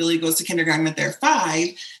a disability goes to kindergarten at their 5.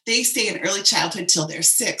 They stay in early childhood till they're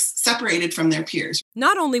 6, separated from their peers.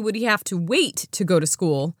 Not only would he have to wait to go to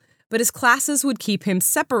school, but his classes would keep him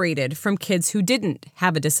separated from kids who didn't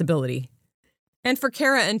have a disability. And for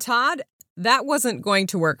Kara and Todd, that wasn't going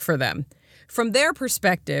to work for them. From their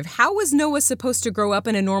perspective, how was Noah supposed to grow up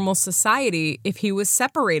in a normal society if he was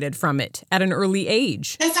separated from it at an early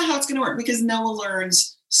age? That's not how it's going to work because Noah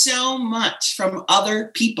learns so much from other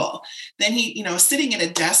people. Then he, sitting at a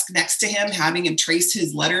desk next to him, having him trace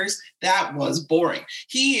his letters, that was boring.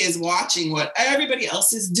 He is watching what everybody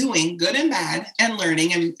else is doing, good and bad, and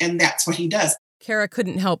learning, and that's what he does. Kara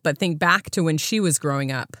couldn't help but think back to when she was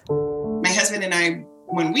growing up. My husband and I,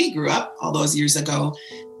 when we grew up all those years ago,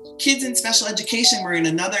 kids in special education were in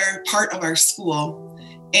another part of our school.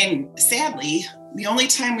 And sadly, the only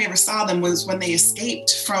time we ever saw them was when they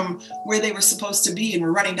escaped from where they were supposed to be and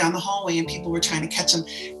were running down the hallway and people were trying to catch them.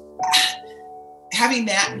 Having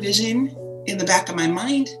that vision in the back of my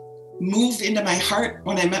mind moved into my heart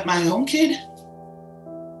when I met my own kid.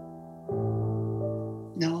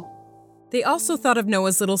 No. They also thought of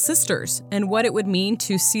Noah's little sisters and what it would mean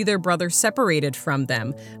to see their brother separated from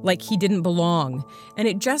them, like he didn't belong, and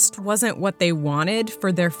it just wasn't what they wanted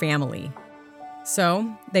for their family. So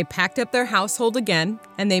they packed up their household again,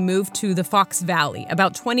 and they moved to the Fox Valley,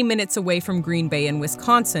 about 20 minutes away from Green Bay in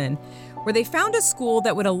Wisconsin, where they found a school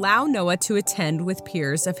that would allow Noah to attend with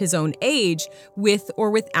peers of his own age, with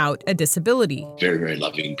or without a disability. Very, very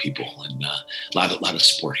loving people, and a lot of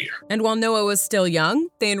support here. And while Noah was still young,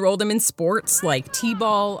 they enrolled him in sports like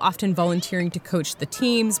t-ball, often volunteering to coach the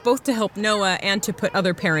teams, both to help Noah and to put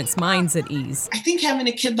other parents' minds at ease. I think having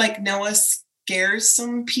a kid like Noah scares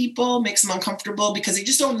some people, makes them uncomfortable because they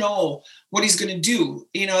just don't know what he's going to do.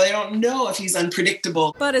 They don't know if he's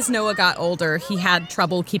unpredictable. But as Noah got older, he had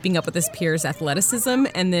trouble keeping up with his peers' athleticism,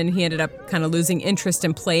 and then he ended up kind of losing interest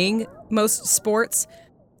in playing most sports.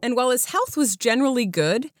 And while his health was generally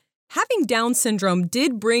good, having Down syndrome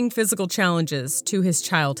did bring physical challenges to his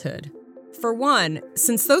childhood. For one,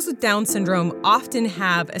 since those with Down syndrome often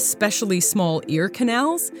have especially small ear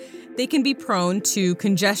canals, they can be prone to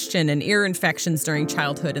congestion and ear infections during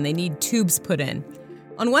childhood, and they need tubes put in.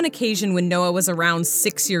 On one occasion when Noah was around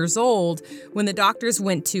 6 years old, when the doctors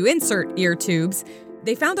went to insert ear tubes,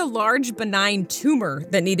 they found a large benign tumor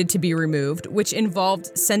that needed to be removed, which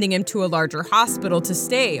involved sending him to a larger hospital to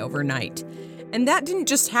stay overnight. And that didn't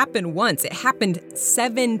just happen once, it happened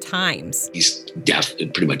 7 times. He's deaf,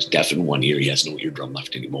 pretty much deaf in one ear. He has no eardrum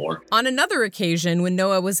left anymore. On another occasion, when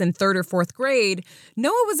Noah was in 3rd or 4th grade,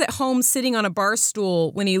 Noah was at home sitting on a bar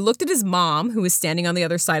stool when he looked at his mom, who was standing on the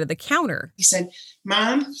other side of the counter. He said,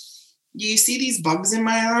 "Mom, do you see these bugs in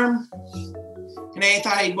my arm?" And I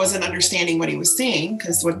thought he wasn't understanding what he was saying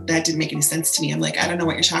because that didn't make any sense to me. I'm like, "I don't know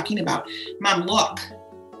what you're talking about. Mom,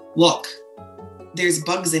 look. There's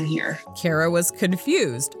bugs in here." Kara was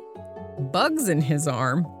confused. Bugs in his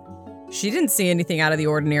arm? She didn't see anything out of the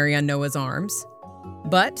ordinary on Noah's arms.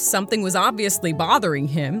 But something was obviously bothering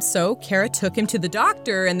him, so Kara took him to the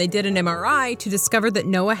doctor and they did an MRI to discover that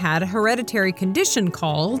Noah had a hereditary condition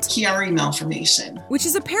called Chiari malformation, which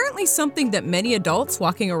is apparently something that many adults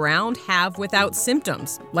walking around have without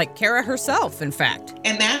symptoms, like Kara herself, in fact.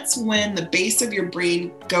 And that's when the base of your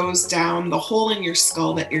brain goes down the hole in your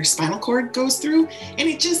skull that your spinal cord goes through, and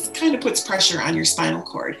it just kind of puts pressure on your spinal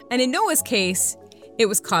cord. And in Noah's case, it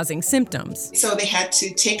was causing symptoms. So they had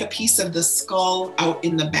to take a piece of the skull out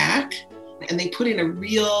in the back, and they put in a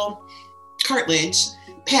real cartilage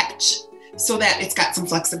patch so that it's got some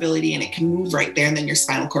flexibility and it can move right there, and then your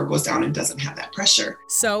spinal cord goes down and doesn't have that pressure.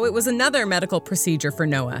 So it was another medical procedure for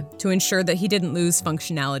Noah to ensure that he didn't lose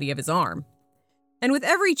functionality of his arm. And with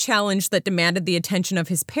every challenge that demanded the attention of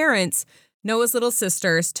his parents, Noah's little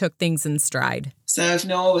sisters took things in stride. So if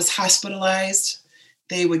Noah was hospitalized,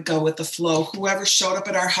 they would go with the flow. Whoever showed up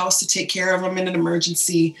at our house to take care of him in an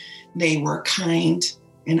emergency, they were kind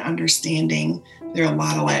and understanding. There were a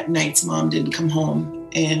lot of nights Mom didn't come home,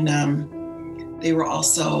 and they were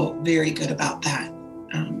also very good about that,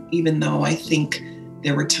 even though I think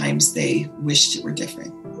there were times they wished it were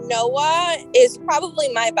different. Noah is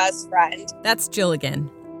probably my best friend. That's Jill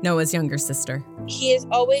again, Noah's younger sister. He is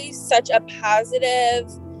always such a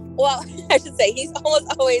positive, I should say he's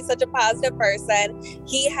almost always such a positive person.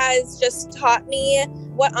 He has just taught me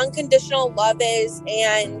what unconditional love is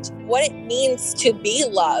and what it means to be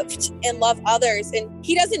loved and love others. And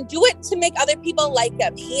he doesn't do it to make other people like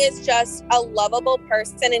him. He is just a lovable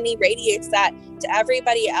person, and he radiates that to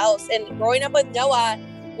everybody else. And growing up with Noah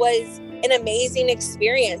was an amazing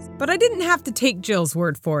experience. But I didn't have to take Jill's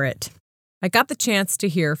word for it. I got the chance to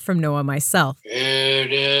hear from Noah myself.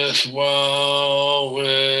 It is well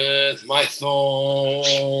with my soul.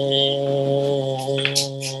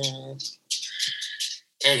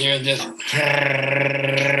 And hear this.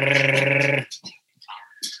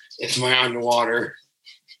 It's my underwater.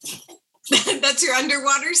 That's your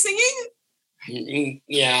underwater singing?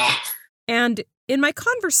 Yeah. And in my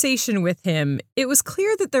conversation with him, it was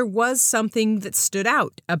clear that there was something that stood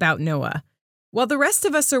out about Noah. While the rest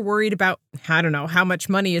of us are worried about, I don't know, how much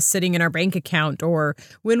money is sitting in our bank account, or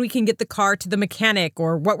when we can get the car to the mechanic,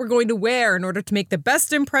 or what we're going to wear in order to make the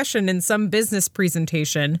best impression in some business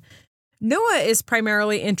presentation, Noah is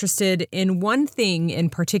primarily interested in one thing in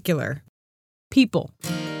particular: people.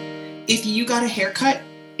 If you got a haircut,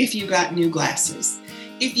 if you got new glasses,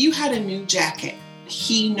 if you had a new jacket,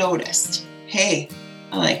 he noticed, "Hey,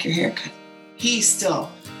 I like your haircut." He still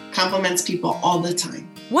compliments people all the time.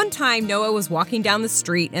 One time, Noah was walking down the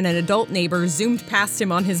street and an adult neighbor zoomed past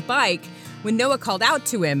him on his bike when Noah called out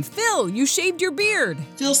to him, "Phil, you shaved your beard."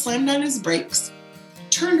 Phil slammed on his brakes,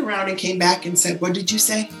 turned around and came back and said, "What did you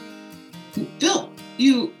say?" "Phil,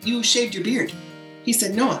 you shaved your beard." He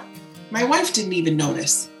said, "Noah, my wife didn't even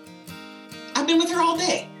notice. I've been with her all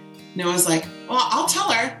day." Noah's like, "Well, I'll tell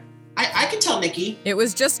her. I can tell Nikki." It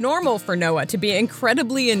was just normal for Noah to be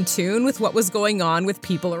incredibly in tune with what was going on with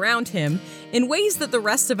people around him in ways that the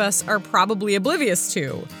rest of us are probably oblivious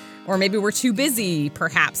to. Or maybe we're too busy,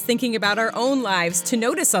 perhaps, thinking about our own lives to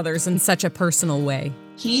notice others in such a personal way.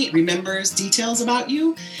 He remembers details about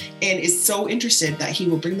you and is so interested that he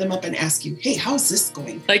will bring them up and ask you, hey, how's this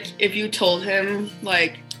going? Like if you told him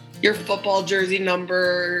like your football jersey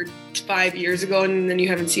number 5 years ago and then you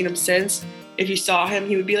haven't seen him since, if you saw him,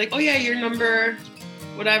 he would be like, oh yeah, your number,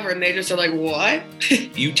 whatever. And they just are like, what?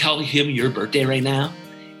 You tell him your birthday right now,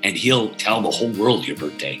 and he'll tell the whole world your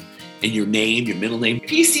birthday and your name, your middle name.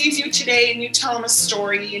 If he sees you today and you tell him a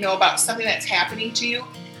story, about something that's happening to you,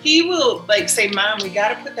 he will say, Mom, we got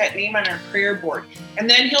to put that name on our prayer board. And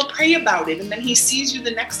then he'll pray about it. And then he sees you the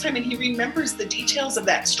next time and he remembers the details of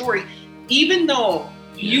that story. Even though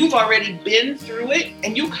you've already been through it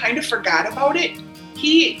and you kind of forgot about it,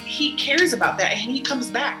 he cares about that and he comes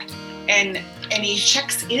back and he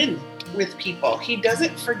checks in with people. He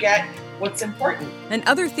doesn't forget what's important. And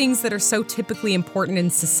other things that are so typically important in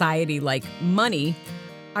society, like money,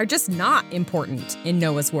 are just not important in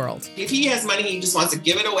Noah's world. If he has money, he just wants to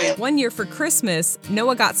give it away. One year for Christmas,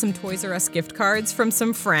 Noah got some Toys R Us gift cards from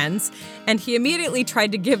some friends, and he immediately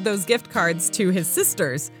tried to give those gift cards to his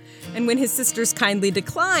sisters. And when his sisters kindly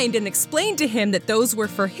declined and explained to him that those were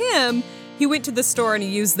for him, he went to the store and he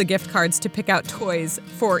used the gift cards to pick out toys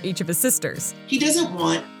for each of his sisters. He doesn't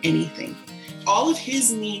want anything. All of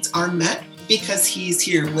his needs are met because he's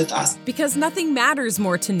here with us. Because nothing matters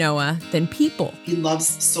more to Noah than people. He loves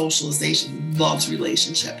socialization, loves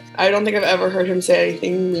relationship. I don't think I've ever heard him say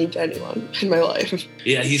anything mean to anyone in my life.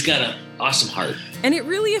 Yeah, he's got an awesome heart. And it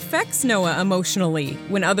really affects Noah emotionally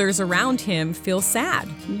when others around him feel sad.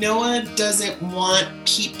 Noah doesn't want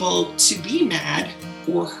people to be mad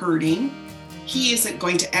or hurting. He isn't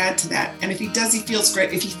going to add to that. And if he does, he feels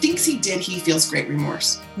great. If he thinks he did, he feels great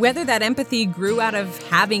remorse. Whether that empathy grew out of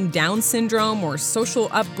having Down syndrome or social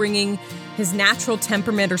upbringing, his natural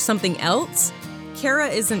temperament, or something else, Kara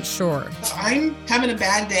isn't sure. If I'm having a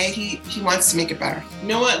bad day, he wants to make it better.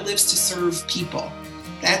 Noah lives to serve people.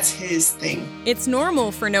 That's his thing. It's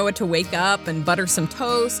normal for Noah to wake up and butter some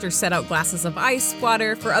toast or set out glasses of ice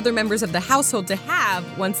water for other members of the household to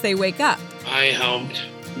have once they wake up. I helped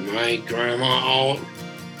my grandma out,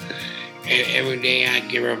 and every day I'd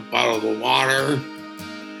give her a bottle of water,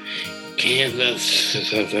 cans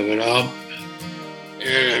of it up,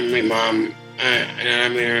 and my mom, and I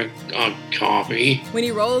made her coffee. When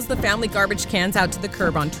he rolls the family garbage cans out to the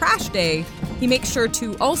curb on trash day, he makes sure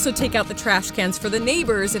to also take out the trash cans for the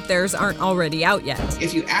neighbors if theirs aren't already out yet.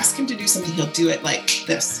 If you ask him to do something, he'll do it like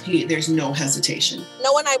this. There's no hesitation.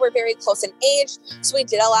 Noah and I were very close in age, so we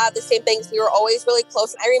did a lot of the same things. We were always really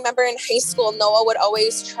close. I remember in high school, Noah would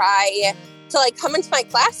always try to come into my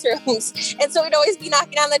classrooms. And so he'd always be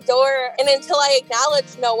knocking on the door. And until I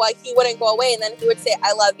acknowledged Noah, he wouldn't go away. And then he would say,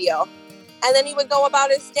 I love you. And then he would go about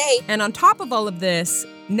his day. And on top of all of this,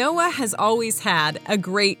 Noah has always had a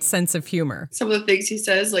great sense of humor. Some of the things he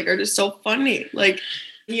says are just so funny.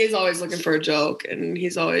 He is always looking for a joke, and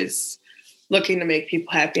he's always looking to make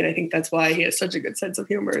people happy. And I think that's why he has such a good sense of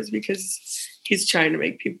humor, is because he's trying to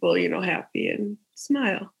make people, happy and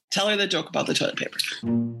smile. Tell her the joke about the toilet paper.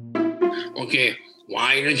 Okay,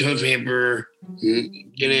 why the toilet paper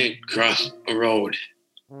didn't cross a road?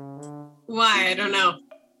 Why? I don't know.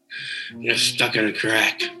 Just stuck in a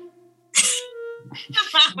crack.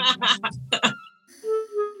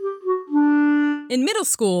 In middle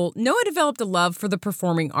school, Noah developed a love for the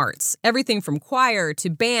performing arts. Everything from choir to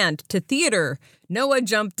band to theater, Noah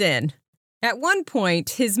jumped in. At one point,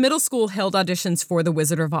 his middle school held auditions for The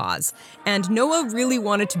Wizard of Oz, and Noah really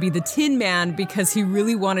wanted to be the Tin Man because he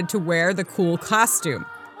really wanted to wear the cool costume.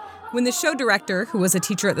 When the show director, who was a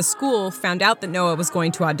teacher at the school, found out that Noah was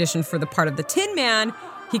going to audition for the part of the Tin Man,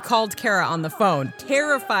 he called Kara on the phone,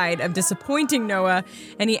 terrified of disappointing Noah,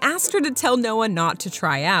 and he asked her to tell Noah not to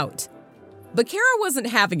try out. But Kara wasn't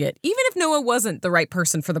having it, even if Noah wasn't the right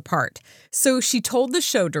person for the part. So she told the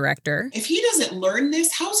show director, if he doesn't learn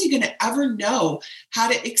this, how is he going to ever know how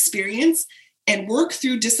to experience and work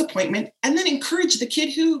through disappointment and then encourage the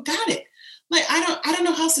kid who got it? I don't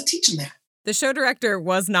know how else to teach him that. The show director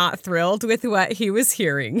was not thrilled with what he was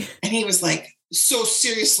hearing. And he was like, so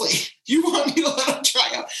seriously, you want me to let him try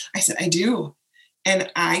out? I said, I do. And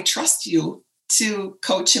I trust you to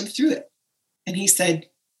coach him through it. And he said,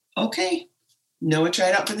 okay. Noah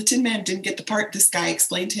tried out for the Tin Man, didn't get the part. This guy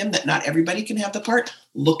explained to him that not everybody can have the part.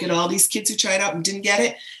 Look at all these kids who tried out and didn't get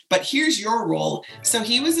it. But here's your role. So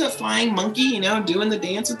he was a flying monkey, doing the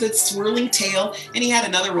dance with the swirling tail. And he had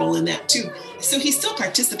another role in that too. So he still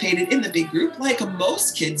participated in the big group like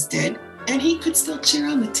most kids did. And he could still cheer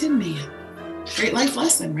on the Tin Man. Great life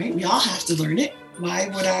lesson, right? We all have to learn it. Why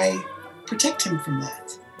would I protect him from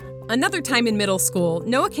that? Another time in middle school,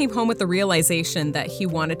 Noah came home with the realization that he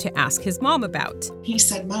wanted to ask his mom about. He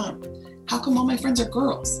said, Mom, how come all my friends are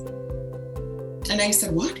girls? And I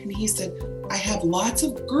said, what? And he said, I have lots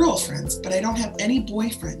of girlfriends, but I don't have any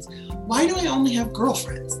boyfriends. Why do I only have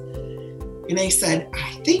girlfriends? And I said,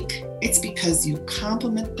 I think it's because you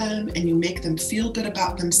compliment them and you make them feel good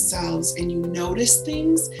about themselves and you notice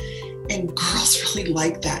things, and girls really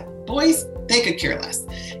like that. Boys, they could care less.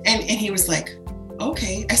 And he was like,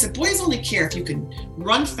 okay. I said, boys only care if you can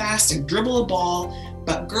run fast and dribble a ball,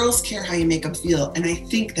 but girls care how you make them feel. And I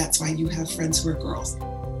think that's why you have friends who are girls.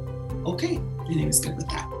 Okay. And he was good with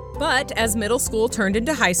that. But as middle school turned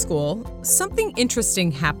into high school, something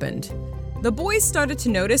interesting happened. The boys started to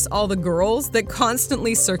notice all the girls that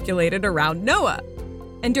constantly circulated around Noah.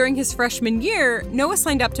 And during his freshman year, Noah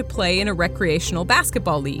signed up to play in a recreational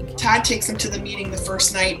basketball league. Todd takes him to the meeting the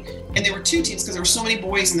first night, and there were two teams because there were so many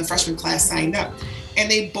boys in the freshman class signed up. And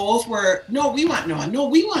they both were, no, we want Noah. No,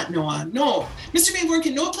 we want Noah. No. Mr. Van Voorn,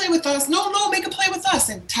 can Noah play with us? No, make him play with us.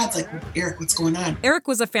 And Todd's like, Eric, what's going on? Eric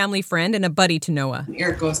was a family friend and a buddy to Noah. And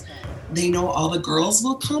Eric goes, they know all the girls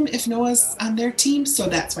will come if Noah's on their team, so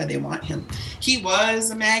that's why they want him. He was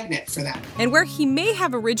a magnet for that. And where he may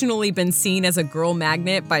have originally been seen as a girl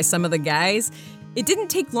magnet by some of the guys, it didn't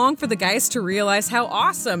take long for the guys to realize how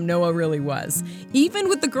awesome Noah really was, even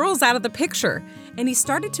with the girls out of the picture. And he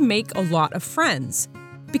started to make a lot of friends.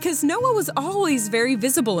 Because Noah was always very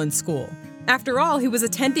visible in school. After all, he was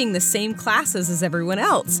attending the same classes as everyone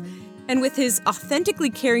else. And with his authentically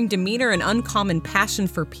caring demeanor and uncommon passion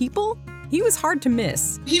for people, he was hard to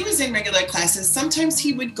miss. He was in regular classes. Sometimes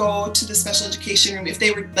he would go to the special education room if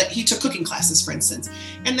they were, like, he took cooking classes, for instance.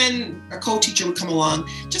 And then a co-teacher would come along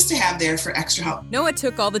just to have there for extra help. Noah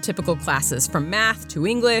took all the typical classes, from math to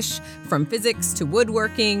English, from physics to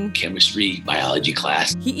woodworking, chemistry, biology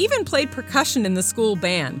class. He even played percussion in the school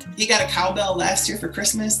band. He got a cowbell last year for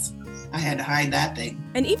Christmas. I had to hide that thing.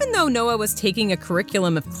 And even though Noah was taking a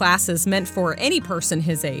curriculum of classes meant for any person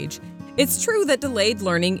his age, it's true that delayed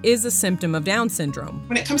learning is a symptom of Down syndrome.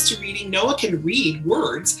 When it comes to reading, Noah can read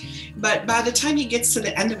words, but by the time he gets to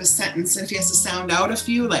the end of a sentence, and if he has to sound out a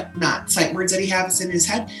few, like not sight words that he has in his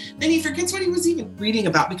head, then he forgets what he was even reading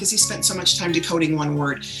about because he spent so much time decoding one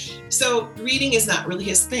word. So reading is not really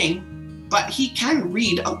his thing, but he can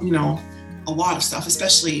read, a lot of stuff,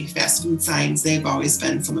 especially fast food signs. They've always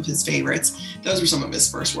been some of his favorites. Those were some of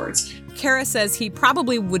his first words. Kara says he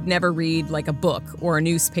probably would never read like a book or a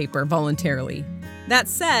newspaper voluntarily. That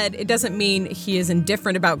said, it doesn't mean he is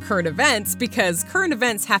indifferent about current events, because current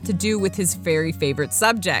events have to do with his very favorite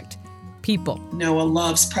subject, people. Noah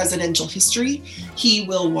loves presidential history. He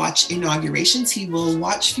will watch inaugurations. He will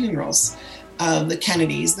watch funerals of the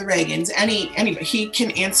Kennedys, the Reagans, anybody. He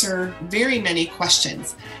can answer very many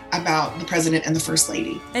questions about the president and the first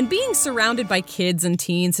lady. And being surrounded by kids and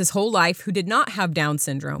teens his whole life who did not have Down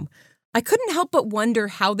syndrome, I couldn't help but wonder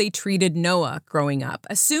how they treated Noah growing up,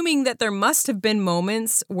 assuming that there must have been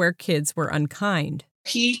moments where kids were unkind.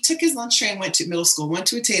 He took his lunch tray and went to middle school, went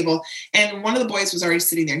to a table, and one of the boys was already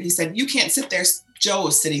sitting there. And he said, "You can't sit there. Joe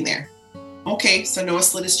was sitting there." Okay, so Noah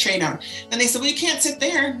slid his tray down. Then they said, "Well, you can't sit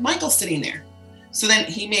there. Michael's sitting there." So then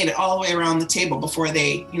he made it all the way around the table before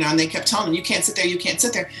they, and they kept telling him, "You can't sit there, you can't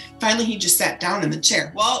sit there." Finally, he just sat down in the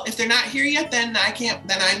chair. "Well, if they're not here yet, then I can't,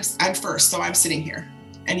 then I'm first, so I'm sitting here."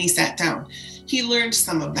 And he sat down. He learned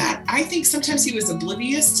some of that. I think sometimes he was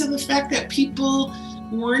oblivious to the fact that people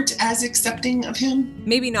weren't as accepting of him.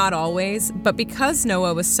 Maybe not always, but because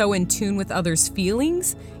Noah was so in tune with others'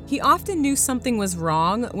 feelings, he often knew something was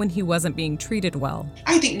wrong when he wasn't being treated well.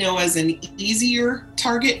 I think Noah's an easier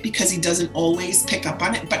target because he doesn't always pick up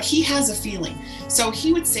on it, but he has a feeling. So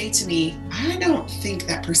he would say to me, "I don't think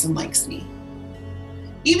that person likes me."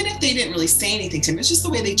 Even if they didn't really say anything to him, it's just the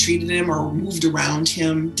way they treated him or moved around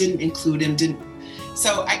him, didn't include him,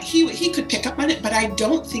 So he could pick up on it, but I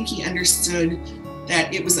don't think he understood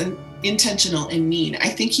that it was intentional and mean. I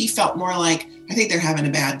think he felt more like, I think they're having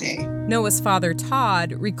a bad day. Noah's father,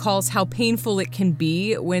 Todd, recalls how painful it can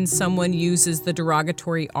be when someone uses the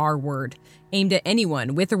derogatory R word, aimed at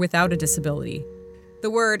anyone with or without a disability.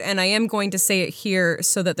 The word, and I am going to say it here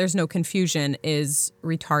so that there's no confusion, is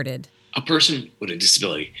retarded. A person with a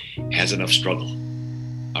disability has enough struggle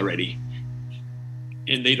already,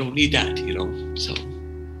 and they don't need that, so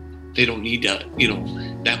they don't need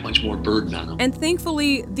that much more burden on them. And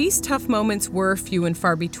thankfully, these tough moments were few and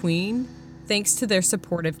far between, thanks to their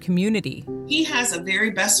supportive community. He has a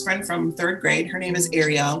very best friend from 3rd grade. Her name is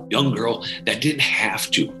Ariel. Young girl that didn't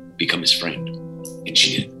have to become his friend, and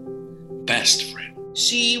she did. Best friend.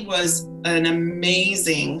 She was an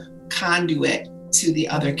amazing conduit to the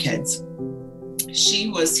other kids. She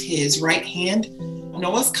was his right hand.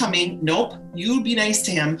 Noah's coming. Nope. You be nice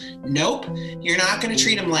to him. Nope. You're not going to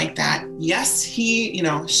treat him like that. Yes, she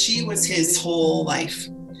was his whole life.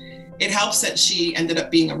 It helps that she ended up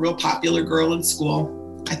being a real popular girl in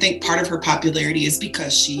school. I think part of her popularity is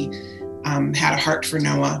because she had a heart for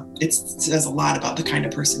Noah. It says a lot about the kind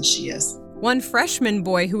of person she is. One freshman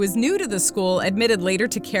boy who was new to the school admitted later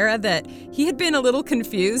to Kara that he had been a little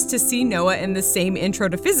confused to see Noah in the same intro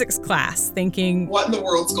to physics class, thinking, what in the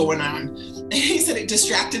world's going on? And he said it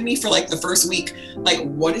distracted me for like the first week. Like,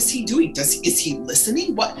 what is he doing? Is he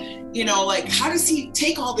listening? What, how does he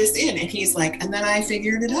take all this in? And he's like, and then I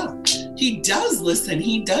figured it out. He does listen.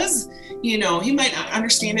 He does, he might not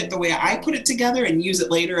understand it the way I put it together and use it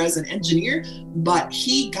later as an engineer, but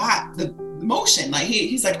he got the motion. Like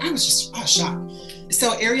he's like, I was just shocked.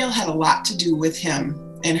 So Ariel had a lot to do with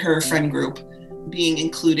him and her friend group being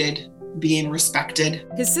included, being respected.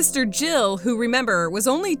 His sister Jill, who remember was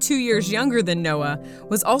only 2 years younger than Noah,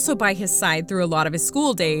 was also by his side through a lot of his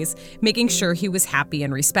school days, making sure he was happy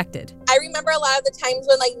and respected. I remember a lot of the times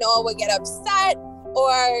when Noah would get upset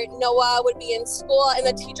or Noah would be in school and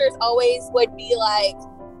the teachers always would be like,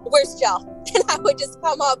 where's Jill? And I would just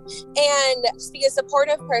come up and just be a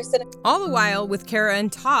supportive person. All the while with Kara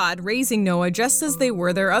and Todd raising Noah just as they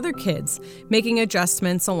were their other kids, making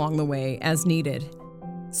adjustments along the way as needed.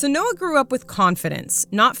 So Noah grew up with confidence,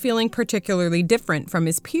 not feeling particularly different from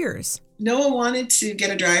his peers. Noah wanted to get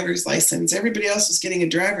a driver's license. Everybody else was getting a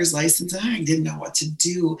driver's license. And I didn't know what to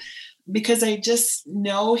do, because I just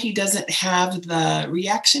know he doesn't have the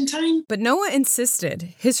reaction time. But Noah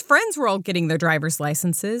insisted. His friends were all getting their driver's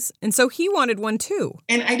licenses, and so he wanted one too.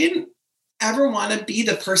 And I didn't ever want to be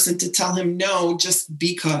the person to tell him no just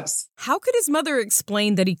because. How could his mother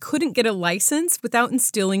explain that he couldn't get a license without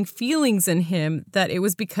instilling feelings in him that it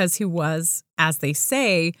was because he was, as they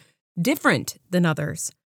say, different than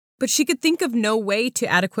others? But she could think of no way to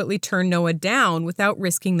adequately turn Noah down without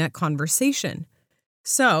risking that conversation.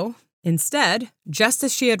 So, instead, just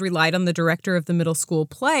as she had relied on the director of the middle school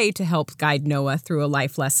play to help guide Noah through a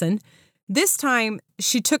life lesson, this time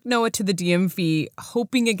she took Noah to the DMV,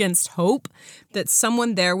 hoping against hope that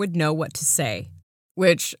someone there would know what to say.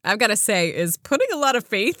 Which, I've got to say, is putting a lot of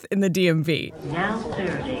faith in the DMV. Now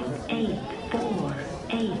serving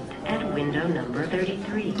 848 at window number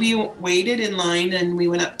 33. We waited in line and we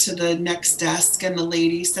went up to the next desk and the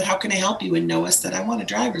lady said, how can I help you? And Noah said, I want a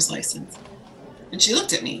driver's license. And she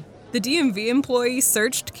looked at me. The DMV employee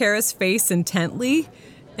searched Kara's face intently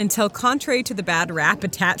until, contrary to the bad rap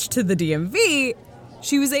attached to the DMV,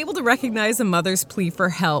 she was able to recognize a mother's plea for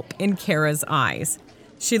help in Kara's eyes.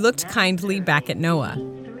 She looked kindly back at Noah.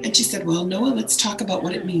 And she said, well, Noah, let's talk about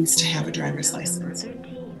what it means to have a driver's license.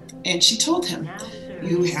 And she told him,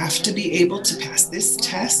 you have to be able to pass this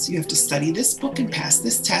test. You have to study this book and pass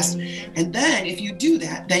this test. And then if you do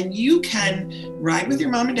that, then you can ride with your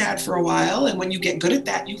mom and dad for a while. And when you get good at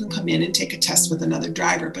that, you can come in and take a test with another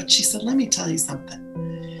driver. But she said, let me tell you something.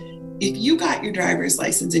 If you got your driver's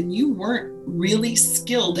license and you weren't really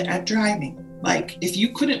skilled at driving, like if you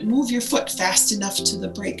couldn't move your foot fast enough to the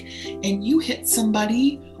brake and you hit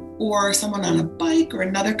somebody or someone on a bike or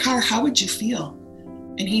another car, how would you feel?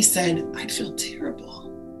 And he said, I'd feel terrible.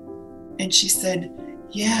 And she said,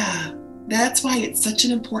 yeah, that's why it's such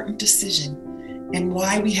an important decision and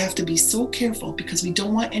why we have to be so careful, because we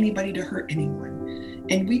don't want anybody to hurt anyone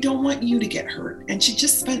and we don't want you to get hurt. And she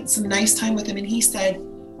just spent some nice time with him. And he said,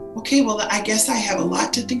 okay, well, I guess I have a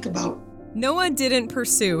lot to think about. Noah didn't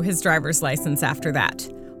pursue his driver's license after that,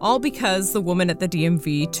 all because the woman at the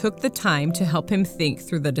DMV took the time to help him think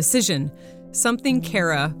through the decision. Something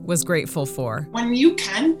Kara was grateful for. When you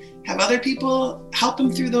can have other people help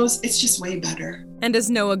him through those, it's just way better. And as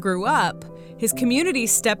Noah grew up, his community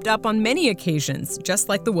stepped up on many occasions, just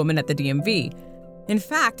like the woman at the DMV. In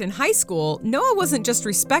fact, in high school, Noah wasn't just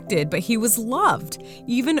respected, but he was loved,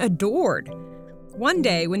 even adored. One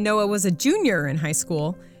day, when Noah was a junior in high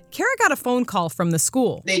school, Kara got a phone call from the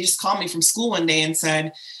school. They just called me from school one day and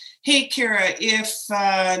said, hey, Kara, if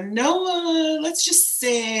Noah, let's just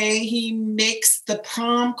say he makes the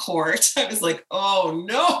prom court. I was like, oh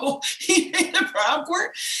no, he made the prom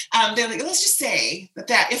court? They're like, let's just say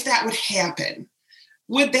that if that would happen,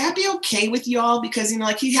 would that be okay with y'all? Because,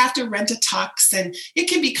 he'd have to rent a tux and it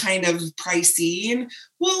can be kind of pricey. And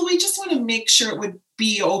well, we just want to make sure it would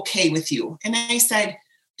be okay with you. And I said,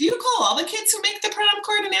 do you call all the kids who make the prom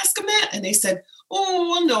court and ask them that? And they said, oh,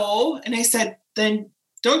 well, no. And I said, then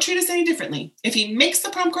don't treat us any differently. If he makes the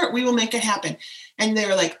prom court, we will make it happen. And they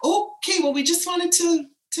were like, okay, well, we just wanted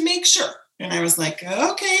to make sure. And I was like,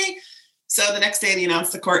 okay. So the next day they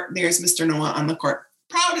announced the court, there's Mr. Noah on the court.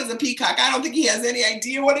 proud as a peacock. I don't think he has any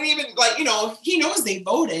idea what it even, he knows they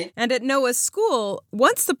voted. And at Noah's school,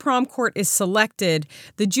 once the prom court is selected,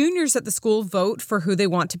 the juniors at the school vote for who they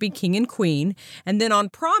want to be king and queen. And then on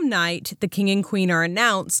prom night, the king and queen are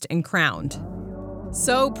announced and crowned.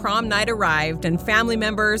 So prom night arrived, and family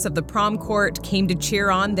members of the prom court came to cheer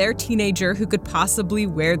on their teenager who could possibly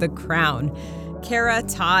wear the crown. Kara,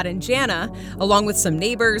 Todd, and Jana, along with some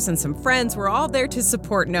neighbors and some friends, were all there to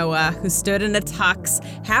support Noah, who stood in a tux,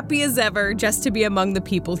 happy as ever just to be among the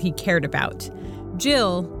people he cared about.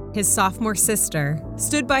 Jill, his sophomore sister,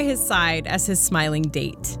 stood by his side as his smiling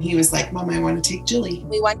date. He was like, Mom, I want to take Jilly.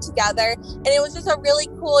 We went together, and it was just a really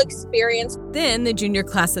cool experience. Then the junior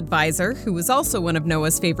class advisor, who was also one of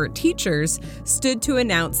Noah's favorite teachers, stood to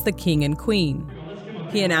announce the king and queen.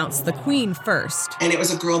 He announced the queen first. And it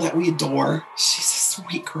was a girl that we adore. She's a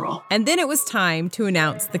sweet girl. And then it was time to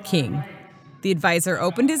announce the king. The advisor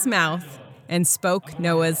opened his mouth and spoke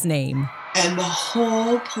Noah's name. And the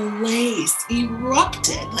whole place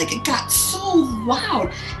erupted. It got so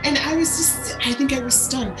loud. And I think I was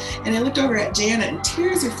stunned. And I looked over at Jana and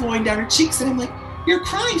tears are flowing down her cheeks. And I'm like, you're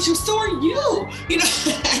crying. She was, so are you.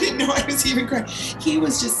 I didn't know I was even crying. He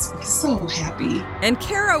was just so happy. And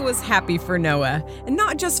Kara was happy for Noah. And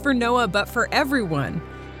not just for Noah, but for everyone.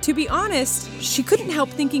 To be honest, she couldn't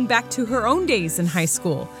help thinking back to her own days in high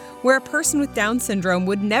school, where a person with Down syndrome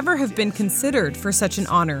would never have been considered for such an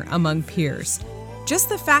honor among peers. Just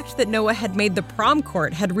the fact that Noah had made the prom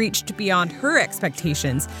court had reached beyond her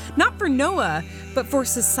expectations, not for Noah, but for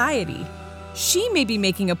society. She may be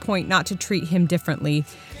making a point not to treat him differently,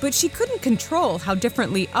 but she couldn't control how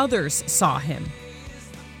differently others saw him.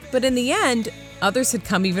 But in the end, others had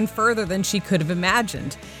come even further than she could have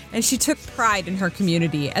imagined, and she took pride in her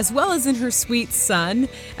community as well as in her sweet son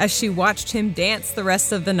as she watched him dance the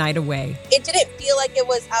rest of the night away. It didn't feel like it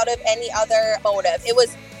was out of any other motive. It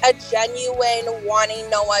was a genuine wanting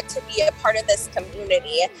Noah to be a part of this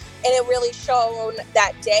community. And it really shone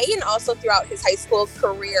that day and also throughout his high school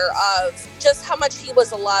career of just how much he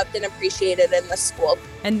was loved and appreciated in the school.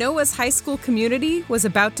 And Noah's high school community was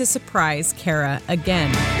about to surprise Kara again.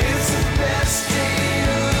 It's the best day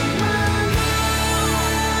of my life.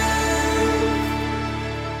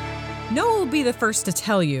 Noah will be the first to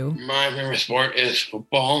tell you, my favorite sport is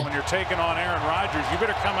football. When you're taking on Aaron Rodgers, you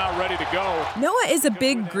better come out ready to go. Noah is a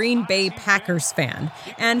big Green Bay Packers fan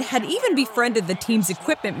and had even befriended the team's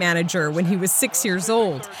equipment manager when he was 6 years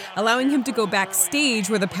old, allowing him to go backstage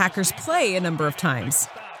where the Packers play a number of times.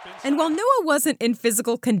 And while Noah wasn't in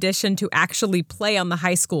physical condition to actually play on the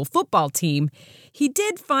high school football team, he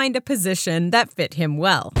did find a position that fit him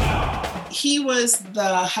well. He was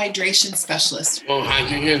the hydration specialist. Well,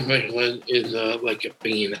 hydration specialist is like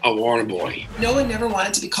being a water boy. Noah never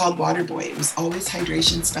wanted to be called water boy. It was always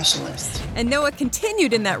hydration specialist. And Noah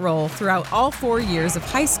continued in that role throughout all 4 years of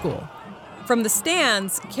high school. From the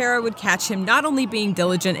stands, Kara would catch him not only being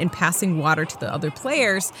diligent in passing water to the other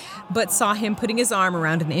players, but saw him putting his arm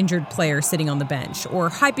around an injured player sitting on the bench or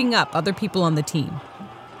hyping up other people on the team.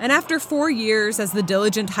 And after 4 years as the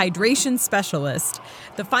diligent hydration specialist,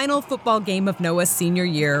 the final football game of Noah's senior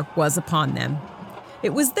year was upon them.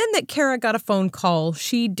 It was then that Kara got a phone call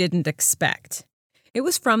she didn't expect. It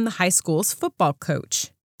was from the high school's football coach.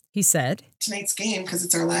 He said, tonight's game, because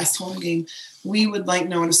it's our last home game, we would like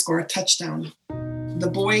Noah to score a touchdown. The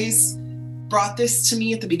boys brought this to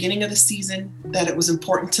me at the beginning of the season, that it was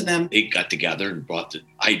important to them. They got together and brought the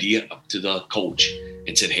idea up to the coach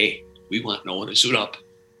and said, hey, we want Noah to suit up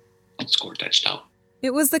and score a touchdown.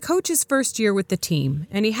 It was the coach's first year with the team,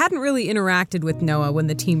 and he hadn't really interacted with Noah when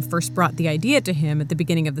the team first brought the idea to him at the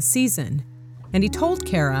beginning of the season. And he told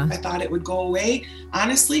Kara, I thought it would go away,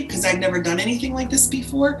 honestly, because I'd never done anything like this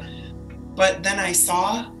before. But then I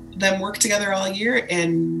saw them work together all year,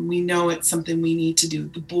 and we know it's something we need to do.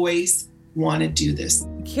 The boys want to do this.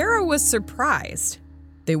 Kara was surprised.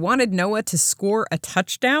 They wanted Noah to score a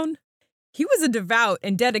touchdown? He was a devout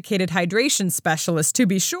and dedicated hydration specialist, to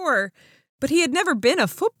be sure, but he had never been a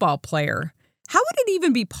football player. How would it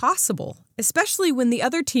even be possible, especially when the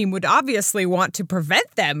other team would obviously want to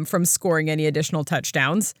prevent them from scoring any additional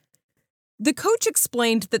touchdowns? The coach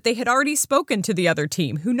explained that they had already spoken to the other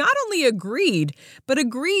team, who not only agreed, but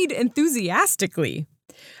agreed enthusiastically.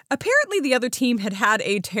 Apparently, the other team had had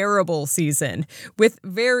a terrible season, with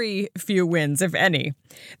very few wins, if any.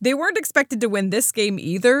 They weren't expected to win this game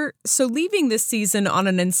either, so leaving this season on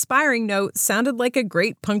an inspiring note sounded like a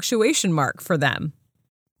great punctuation mark for them.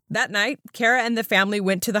 That night, Kara and the family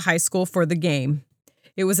went to the high school for the game.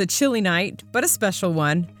 It was a chilly night, but a special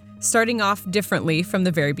one. starting off differently from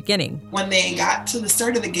the very beginning. When they got to the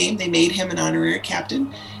start of the game, they made him an honorary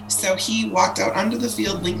captain. So he walked out onto the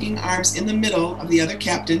field, linking arms in the middle of the other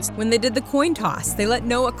captains. When they did the coin toss, they let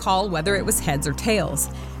Noah call whether it was heads or tails.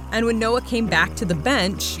 And when Noah came back to the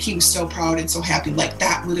bench, he was so proud and so happy. Like,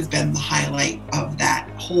 that would have been the highlight of that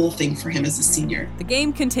whole thing for him as a senior. The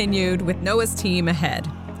game continued with Noah's team ahead.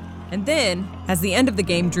 And then, as the end of the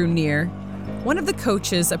game drew near, one of the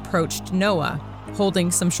coaches approached Noah,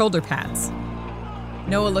 holding some shoulder pads.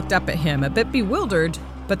 Noah looked up at him, a bit bewildered,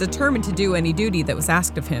 but determined to do any duty that was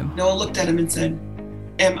asked of him. Noah looked at him and said,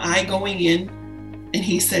 "Am I going in?" And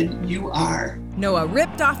he said, "You are." Noah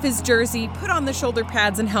ripped off his jersey, put on the shoulder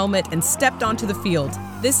pads and helmet, and stepped onto the field,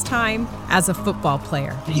 this time as a football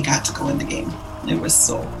player. He got to go in the game. It was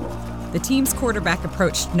so cool. The team's quarterback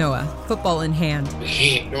approached Noah, football in hand.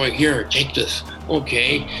 "Hey, Noah, here, take this."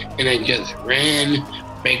 "Okay." And I just ran,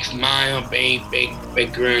 big smile, big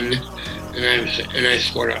grin, and I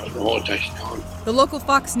scored out the whole touchdown. The local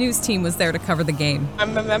Fox News team was there to cover the game.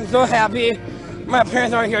 I'm so happy. My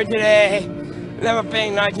parents are here today. They have a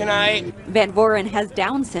big night tonight. Van Voren has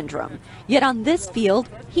Down syndrome, yet on this field,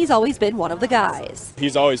 he's always been one of the guys.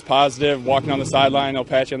 He's always positive, walking on the sideline, he'll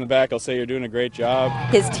pat you on the back, he'll say you're doing a great job.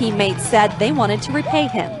 His teammates said they wanted to repay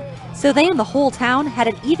him, so they and the whole town had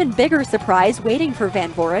an even bigger surprise waiting for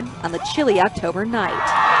Van Voren on the chilly October night.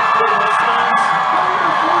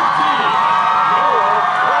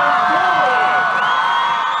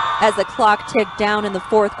 As the clock ticked down in the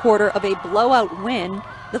fourth quarter of a blowout win,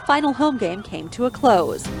 the final home game came to a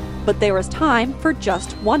close. But there was time for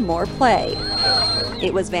just one more play.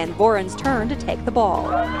 It was Van Voren's turn to take the ball.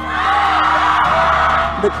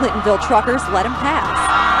 The Clintonville Truckers let him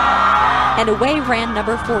pass. And away ran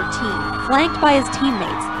number 14, flanked by his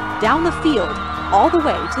teammates, down the field, all the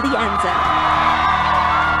way to the end zone.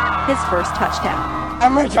 His first touchdown.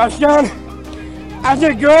 I'm a touchdown. I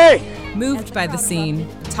did great. Moved by the scene,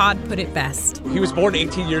 Todd put it best. He was born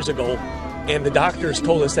 18 years ago, and the doctors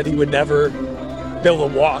told us that he would never be able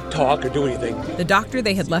to walk, talk, or do anything. The doctor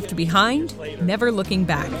they had left behind, never looking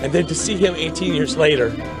back. And then to see him 18 years later,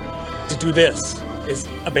 to do this is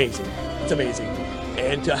amazing. It's amazing.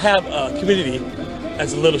 And to have a community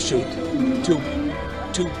as a Little Chute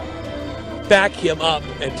to back him up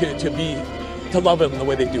and to love him the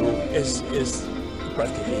way they do is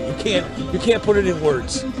breathtaking. You can't put it in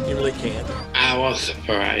words. You really can't. I was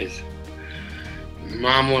surprised.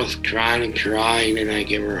 Mom was crying, and I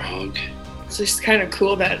gave her a hug. It's just kind of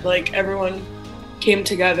cool that like everyone came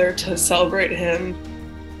together to celebrate him,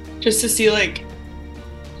 just to see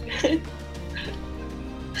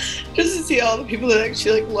just to see all the people that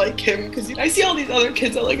actually like him. Because I see all these other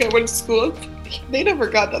kids that I went to school with, they never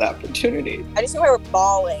got that opportunity. I just remember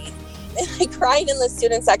bawling and crying in the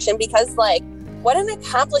student section because what an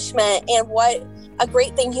accomplishment and what a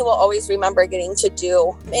great thing he will always remember getting to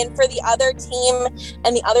do. And for the other team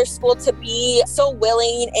and the other school to be so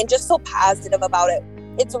willing and just so positive about it,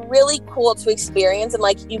 it's really cool to experience, and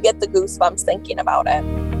you get the goosebumps thinking about it.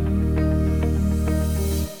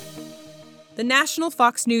 The national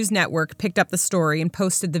Fox News network picked up the story and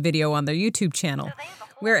posted the video on their YouTube channel,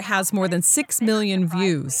 where it has more than 6 million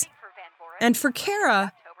views. And for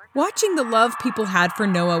Kara, watching the love people had for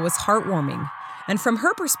Noah was heartwarming. And from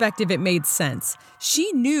her perspective, it made sense.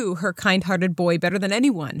 She knew her kind-hearted boy better than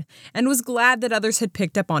anyone, and was glad that others had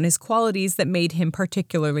picked up on his qualities that made him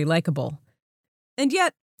particularly likable. And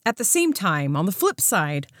yet, at the same time, on the flip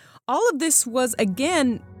side, all of this was,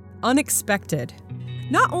 again, unexpected.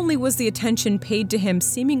 Not only was the attention paid to him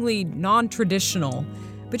seemingly non-traditional,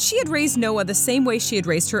 but she had raised Noah the same way she had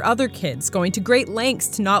raised her other kids, going to great lengths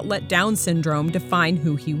to not let Down syndrome define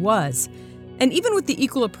who he was. And even with the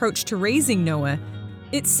equal approach to raising Noah,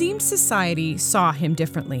 it seemed society saw him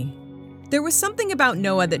differently. There was something about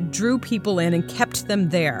Noah that drew people in and kept them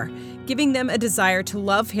there, giving them a desire to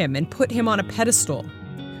love him and put him on a pedestal.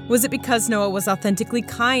 Was it because Noah was authentically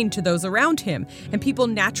kind to those around him, and people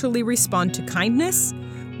naturally respond to kindness?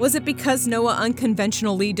 Was it because Noah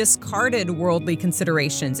unconventionally discarded worldly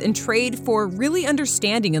considerations in trade for really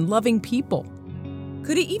understanding and loving people?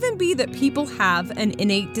 Could it even be that people have an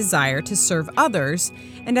innate desire to serve others,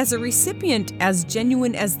 and as a recipient as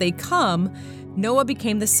genuine as they come, Noah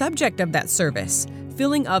became the subject of that service,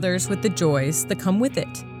 filling others with the joys that come with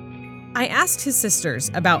it? I asked his sisters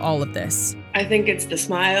about all of this. I think it's the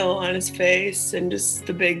smile on his face and just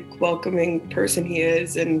the big welcoming person he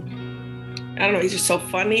is. And I don't know, he's just so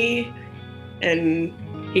funny and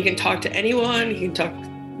he can talk to anyone. He can talk,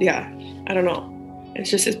 I don't know. It's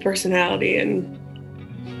just his personality, and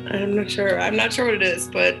I'm not sure what it is,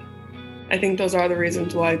 but I think those are the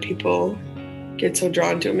reasons why people get so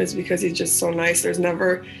drawn to him is because he's just so nice. I've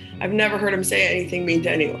never heard him say anything mean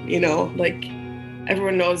to anyone, you know, like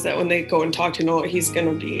everyone knows that when they go and talk to Noah, he's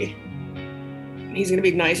gonna be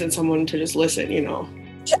nice and someone to just listen, you know.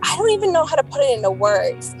 I don't even know how to put it into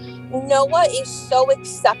words. Noah is so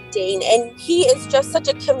accepting, and he is just such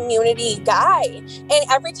a community guy. And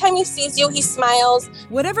every time he sees you, he smiles.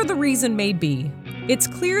 Whatever the reason may be, it's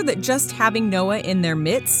clear that just having Noah in their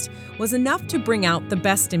midst was enough to bring out the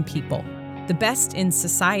best in people, the best in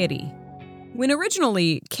society. When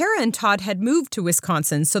originally, Kara and Todd had moved to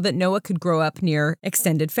Wisconsin so that Noah could grow up near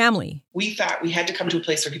extended family. We thought we had to come to a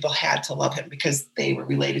place where people had to love him because they were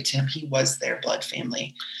related to him. He was their blood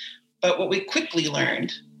family. But what we quickly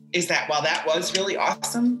learned is that while that was really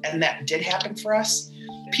awesome and that did happen for us,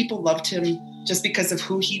 people loved him just because of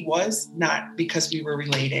who he was, not because we were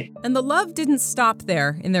related. And the love didn't stop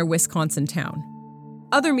there in their Wisconsin town.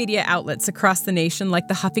 Other media outlets across the nation, like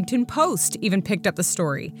the Huffington Post, even picked up the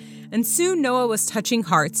story. And soon Noah was touching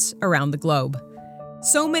hearts around the globe.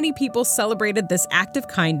 So many people celebrated this act of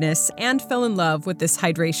kindness and fell in love with this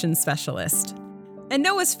hydration specialist. And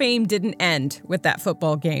Noah's fame didn't end with that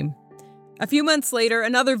football game. A few months later,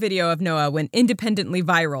 another video of Noah went independently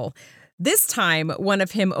viral. This time, one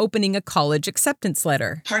of him opening a college acceptance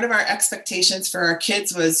letter. Part of our expectations for our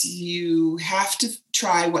kids was you have to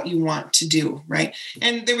try what you want to do, right?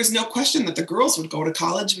 And there was no question that the girls would go to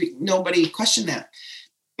college. Nobody questioned that.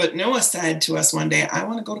 But Noah said to us one day, I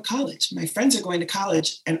want to go to college. My friends are going to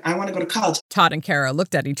college, and I want to go to college. Todd and Kara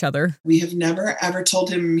looked at each other. We have never, ever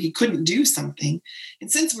told him he couldn't do something.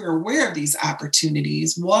 And since we're aware of these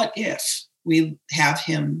opportunities, what if we have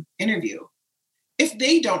him interview? If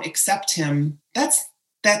they don't accept him, that's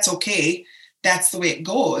okay. That's the way it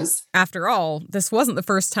goes. After all, this wasn't the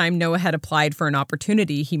first time Noah had applied for an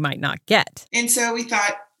opportunity he might not get. And so we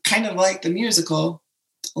thought, kind of like the musical,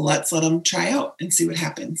 let's let him try out and see what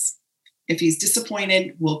happens. If he's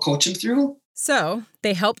disappointed, we'll coach him through. So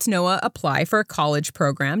they helped Noah apply for a college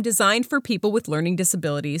program designed for people with learning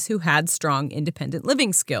disabilities who had strong independent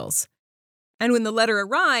living skills. And when the letter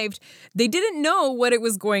arrived, they didn't know what it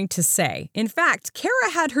was going to say. In fact,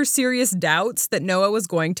 Kara had her serious doubts that Noah was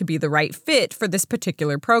going to be the right fit for this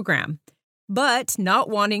particular program. But not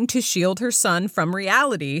wanting to shield her son from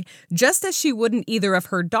reality, just as she wouldn't either of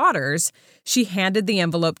her daughters, she handed the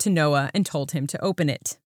envelope to Noah and told him to open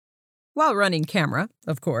it. While running camera,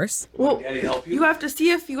 of course. Well, you have to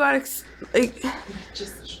see if you got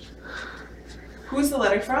Who's the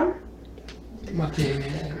letter from?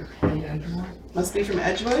 Must be from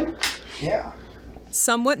Edgewood? Yeah.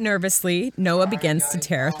 Somewhat nervously, Noah begins to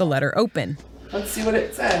tear the letter open. Let's see what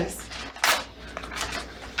it says.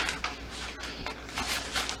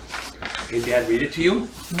 Did Dad read it to you?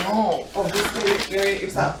 No. Oh, just read it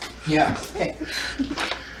yourself. Yeah. Okay.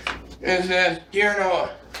 It says, Dear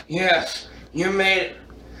Noah, yes, you made it.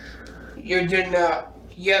 You did not.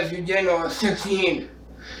 Yes, you did, Noah, 16.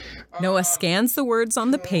 Noah scans the words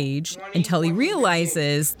on the page until he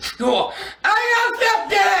realizes... Cool. I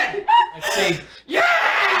accepted! Let's see.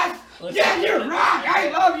 Yes! Yes, you rock! I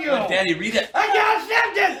love you! Let Daddy read it. I got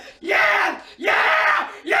accepted! Yes! Yeah!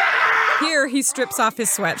 Yeah! Here, he strips off his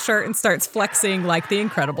sweatshirt and starts flexing like the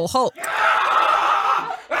Incredible Hulk.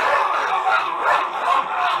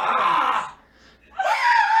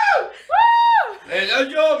 Ladies and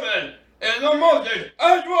gentlemen, in the mountains,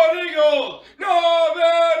 Edgewood Eagles,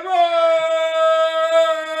 Norman Red!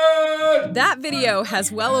 That video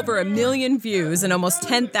has well over 1 million views and almost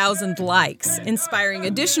 10,000 likes, inspiring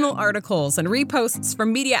additional articles and reposts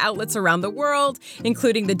from media outlets around the world,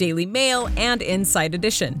 including the Daily Mail and Inside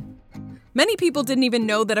Edition. Many people didn't even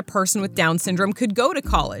know that a person with Down syndrome could go to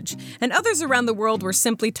college, and others around the world were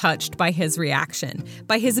simply touched by his reaction,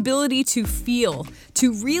 by his ability to feel,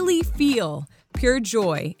 to really feel pure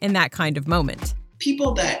joy in that kind of moment.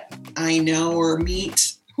 People that I know or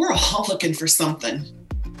meet, we're all looking for something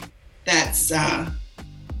that's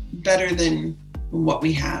better than what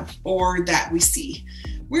we have or that we see.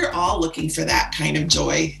 We're all looking for that kind of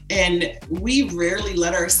joy, and we rarely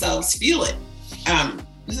let ourselves feel it.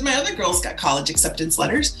 My other girls got college acceptance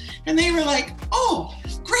letters, and they were like, oh,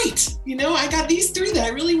 great. You know, I got these 3 that I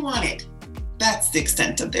really wanted. That's the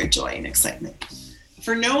extent of their joy and excitement.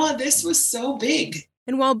 For Noah, this was so big.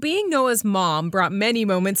 And while being Noah's mom brought many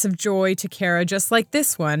moments of joy to Kara just like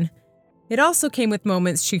this one, it also came with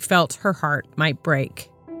moments she felt her heart might break.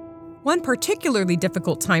 One particularly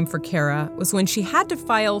difficult time for Kara was when she had to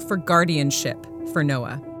file for guardianship for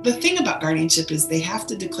Noah. The thing about guardianship is they have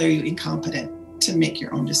to declare you incompetent. to make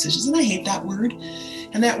your own decisions. And I hate that word.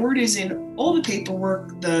 And that word is in all the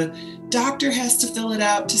paperwork. The doctor has to fill it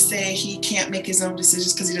out to say he can't make his own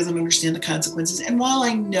decisions because he doesn't understand the consequences. And while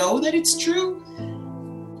I know that it's true,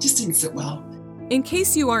 it just didn't sit well. In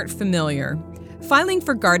case you aren't familiar, filing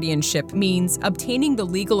for guardianship means obtaining the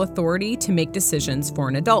legal authority to make decisions for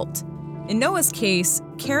an adult. In Noah's case,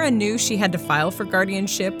 Kara knew she had to file for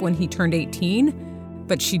guardianship when he turned 18,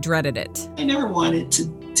 but she dreaded it. I never wanted to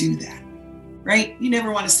do that, right? You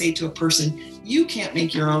never want to say to a person, you can't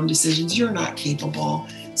make your own decisions, you're not capable,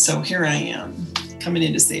 so here I am, coming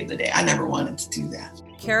in to save the day. I never wanted to do that.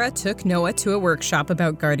 Kara took Noah to a workshop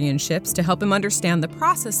about guardianships to help him understand the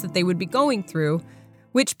process that they would be going through,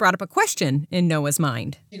 which brought up a question in Noah's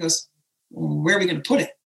mind. He goes, well, where are we going to put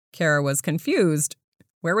it? Kara was confused.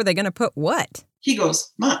 Where were they going to put what? He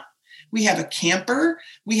goes, Mom, we have a camper,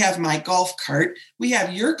 we have my golf cart, we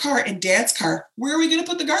have your car and Dad's car. Where are we going to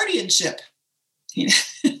put the guardianship?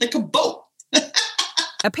 Like a boat.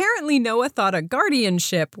 Apparently, Noah thought a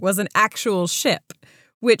guardianship was an actual ship,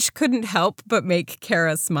 which couldn't help but make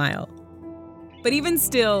Kara smile. But even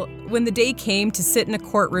still, when the day came to sit in a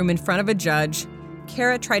courtroom in front of a judge,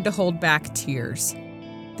 Kara tried to hold back tears.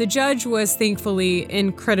 The judge was thankfully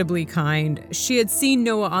incredibly kind. She had seen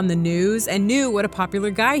Noah on the news and knew what a popular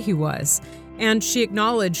guy he was, and she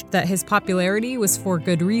acknowledged that his popularity was for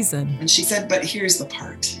good reason. And she said, but here's the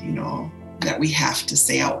part, that we have to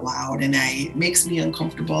say out loud, and it makes me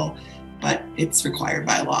uncomfortable, but it's required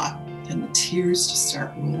by law. And the tears just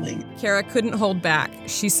start rolling. Kara couldn't hold back.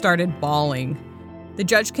 She started bawling. The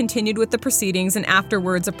judge continued with the proceedings and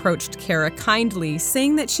afterwards approached Kara kindly,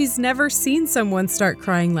 saying that she's never seen someone start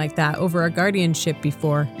crying like that over a guardianship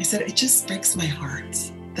before. I said, it just breaks my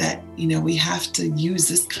heart that, we have to use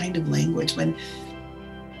this kind of language when,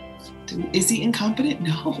 is he incompetent?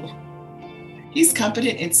 No. He's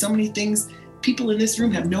competent in so many things people in this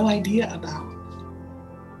room have no idea about.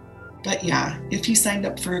 But yeah, if he signed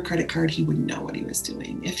up for a credit card, he wouldn't know what he was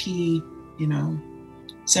doing. If he,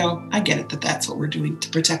 So I get it that that's what we're doing to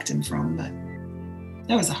protect him from, but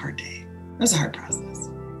that was a hard day. That was a hard process.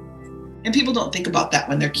 And people don't think about that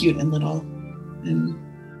when they're cute and little. And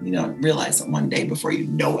you don't realize that one day before you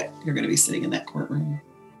know it, you're going to be sitting in that courtroom.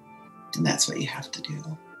 And that's what you have to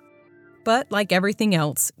do. But like everything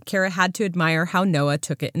else, Kara had to admire how Noah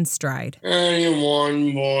took it in stride.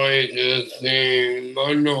 Anyone voice is sing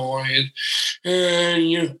the noise,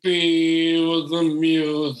 and you feel the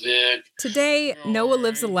music. Today, Noah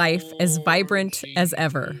lives a life as vibrant as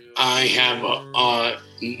ever. I have a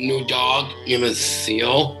new dog, named is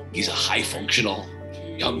Seal. He's a high-functional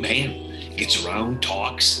young man. He gets around,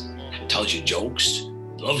 talks, tells you jokes,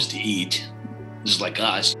 loves to eat. Just like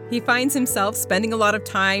us. He finds himself spending a lot of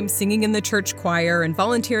time singing in the church choir and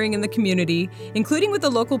volunteering in the community, including with the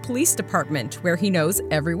local police department, where he knows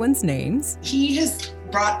everyone's names. He has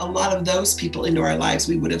brought a lot of those people into our lives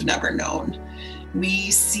we would have never known. We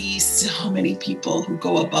see so many people who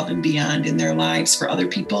go above and beyond in their lives for other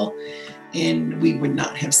people, and we would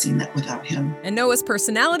not have seen that without him. And Noah's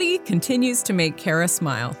personality continues to make Kara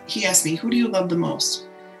smile. He asked me, who do you love the most?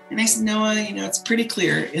 And I said, Noah, it's pretty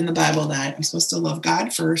clear in the Bible that I'm supposed to love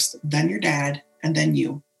God first, then your dad, and then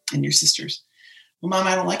you and your sisters. Well, Mom,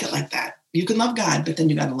 I don't like it like that. You can love God, but then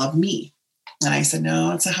you got to love me. And I said, no,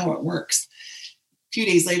 that's not how it works. A few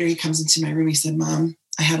days later, he comes into my room. He said, Mom,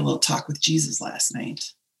 I had a little talk with Jesus last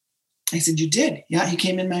night. I said, you did? Yeah, he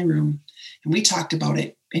came in my room and we talked about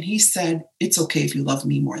it. And he said, it's okay if you love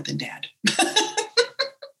me more than Dad.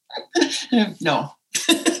 No,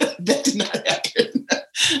 that did not happen.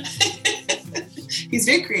 He's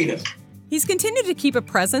very creative. He's continued to keep a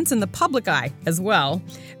presence in the public eye as well,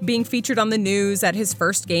 being featured on the news at his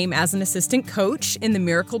first game as an assistant coach in the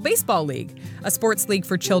Miracle Baseball League, a sports league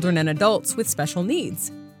for children and adults with special needs.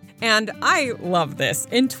 And I love this.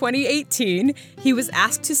 In 2018, he was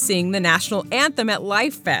asked to sing the national anthem at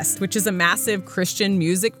Life Fest, which is a massive Christian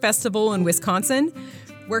music festival in Wisconsin,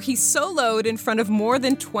 where he soloed in front of more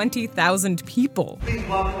than 20,000 people. Please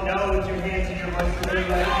welcome Noah with your hands and your voice to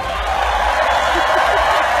everybody.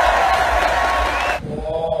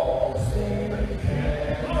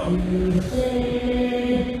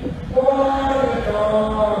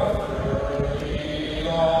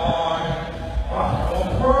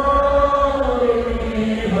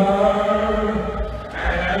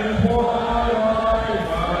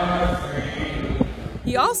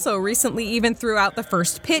 He also recently even threw out the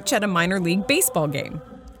first pitch at a minor league baseball game.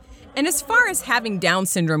 And as far as having Down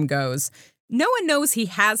syndrome goes, Noah knows he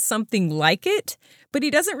has something like it, but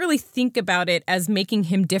he doesn't really think about it as making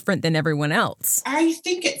him different than everyone else. I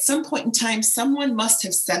think at some point in time, someone must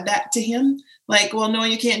have said that to him. Like, well, no,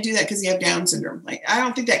 you can't do that because you have Down syndrome. Like, I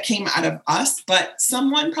don't think that came out of us, but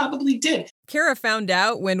someone probably did. Kara found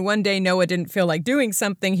out when one day Noah didn't feel like doing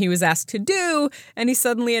something he was asked to do, and he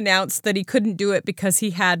suddenly announced that he couldn't do it because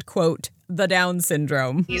he had, quote, the Down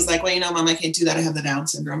syndrome. He's like, well, Mom, I can't do that. I have the Down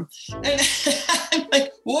syndrome. And I'm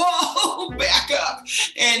like, whoa, back up.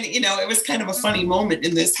 And, it was kind of a funny moment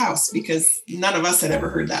in this house because none of us had ever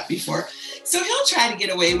heard that before. So he'll try to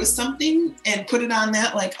get away with something and put it on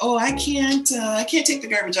that, like, oh, I can't take the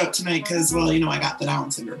garbage out tonight because, well, I got the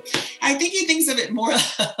Down syndrome. I think he thinks of it more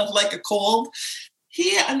like a cold.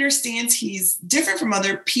 He understands he's different from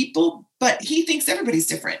other people, but he thinks everybody's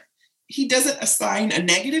different. He doesn't assign a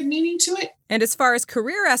negative meaning to it. And as far as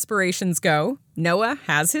career aspirations go, Noah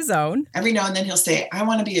has his own. Every now and then he'll say, I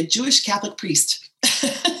want to be a Jewish Catholic priest.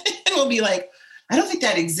 And we'll be like, I don't think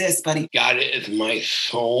that exists, buddy. God is my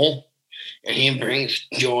soul, and he brings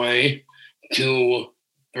joy to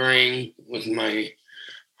bring with my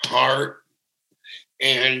heart.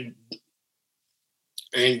 And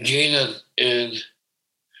Jesus is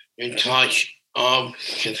in touch of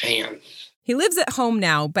his hands. He lives at home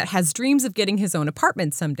now, but has dreams of getting his own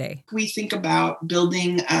apartment someday. We think about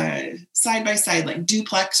building a side-by-side, like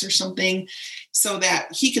duplex or something, so that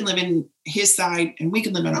he can live in his side and we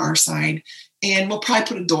can live on our side. And we'll probably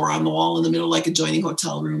put a door on the wall in the middle, like adjoining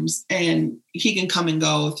hotel rooms, and he can come and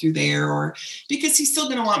go through there, or because he's still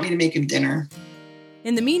going to want me to make him dinner.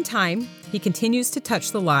 In the meantime, he continues to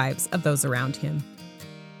touch the lives of those around him.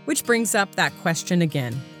 Which brings up that question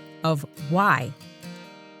again of why?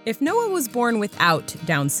 If Noah was born without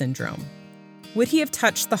Down syndrome, would he have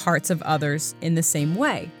touched the hearts of others in the same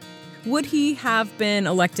way? Would he have been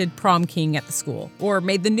elected prom king at the school or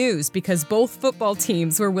made the news because both football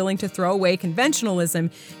teams were willing to throw away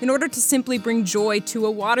conventionalism in order to simply bring joy to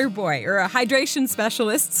a water boy or a hydration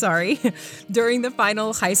specialist, during the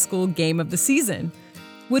final high school game of the season?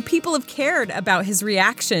 Would people have cared about his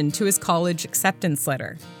reaction to his college acceptance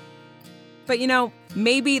letter? But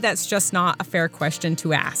maybe that's just not a fair question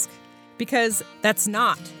to ask, because that's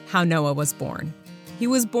not how Noah was born. He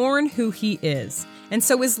was born who he is, and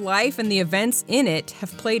so his life and the events in it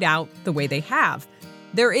have played out the way they have.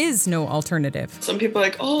 There is no alternative. Some people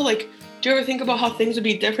are like, do you ever think about how things would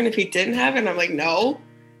be different if he didn't have it? And I'm like, no,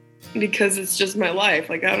 because it's just my life.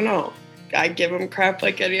 Like, I don't know. I give him crap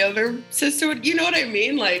like any other sister would. You know what I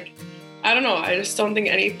mean? Like, I don't know. I just don't think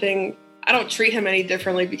I don't treat him any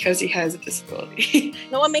differently because he has a disability.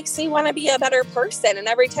 Noah makes me want to be a better person. And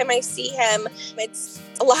every time I see him, it's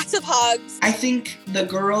lots of hugs. I think the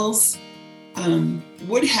girls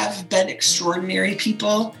would have been extraordinary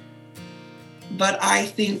people. But I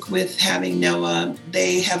think with having Noah,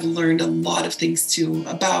 they have learned a lot of things too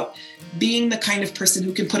about being the kind of person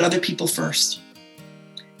who can put other people first.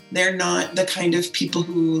 They're not the kind of people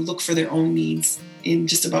who look for their own needs in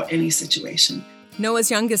just about any situation.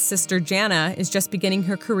 Noah's youngest sister, Jana, is just beginning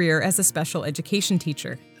her career as a special education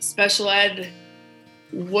teacher. Special ed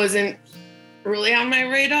wasn't really on my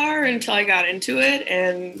radar until I got into it.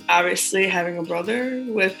 And obviously having a brother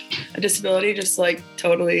with a disability just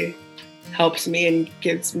totally helps me and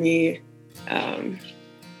gives me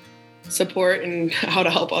support and how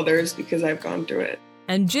to help others because I've gone through it.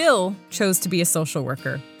 And Jill chose to be a social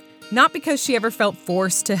worker, not because she ever felt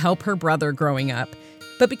forced to help her brother growing up,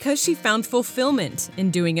 but because she found fulfillment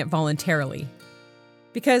in doing it voluntarily.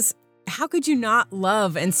 Because how could you not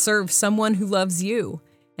love and serve someone who loves you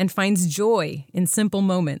and finds joy in simple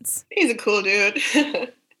moments? He's a cool dude.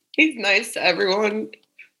 He's nice to everyone.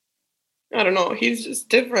 I don't know. He's just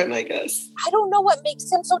different, I guess. I don't know what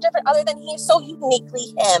makes him so different other than he's so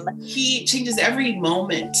uniquely him. He changes every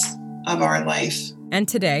moment of our life. And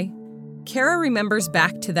today, Kara remembers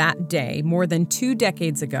back to that day more than 2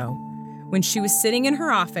 decades ago, when she was sitting in her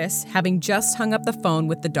office, having just hung up the phone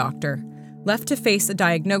with the doctor, left to face a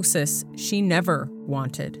diagnosis she never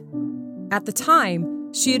wanted. At the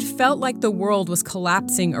time, she had felt like the world was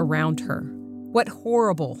collapsing around her. What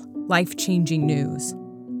horrible, life-changing news.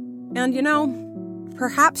 And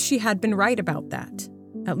perhaps she had been right about that,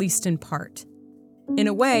 at least in part. In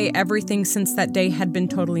a way, everything since that day had been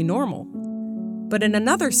totally normal. But in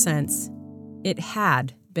another sense, it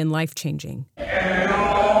had been life-changing.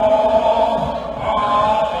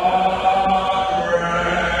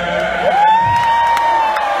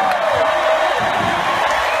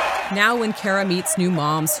 Now when Kara meets new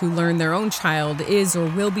moms who learn their own child is or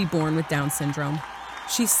will be born with Down syndrome,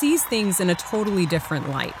 she sees things in a totally different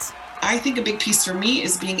light. I think a big piece for me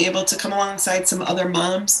is being able to come alongside some other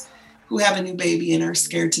moms who have a new baby and are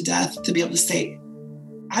scared to death to be able to say,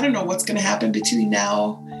 I don't know what's going to happen between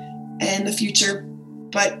now and the future,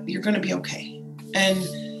 but you're going to be okay. And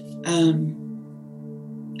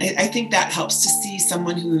I think that helps to see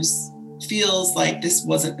someone who feels like this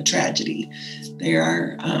wasn't a tragedy. They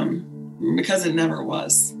are, because it never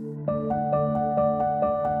was.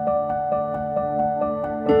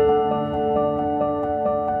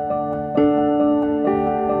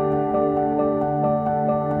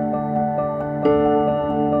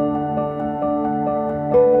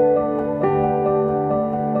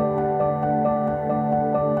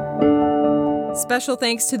 Special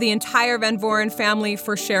thanks to the entire Van Voren family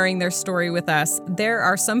for sharing their story with us. There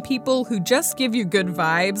are some people who just give you good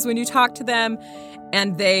vibes when you talk to them,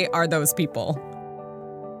 and they are those people.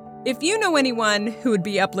 If you know anyone who would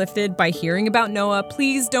be uplifted by hearing about Noah,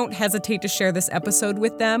 please don't hesitate to share this episode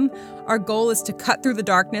with them. Our goal is to cut through the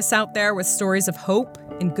darkness out there with stories of hope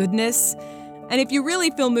and goodness. And if you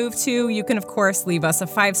really feel moved to, you can, of course, leave us a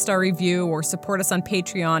 5-star review or support us on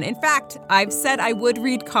Patreon. In fact, I've said I would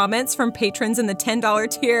read comments from patrons in the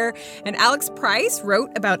 $10 tier, and Alex Price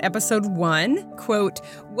wrote about episode 1, quote,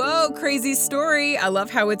 "Whoa, crazy story. I love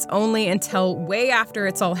how it's only until way after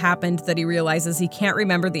it's all happened that he realizes he can't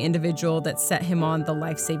remember the individual that set him on the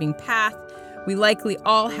life-saving path. We likely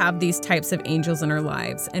all have these types of angels in our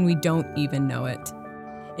lives, and we don't even know it."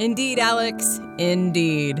 Indeed, Alex,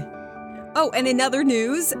 indeed. Oh, and in other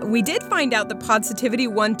news, we did find out that Podsitivity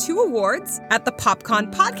won 2 awards at the PopCon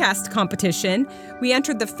podcast competition. We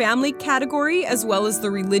entered the family category as well as the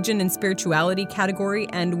religion and spirituality category,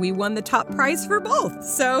 and we won the top prize for both.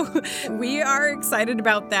 So we are excited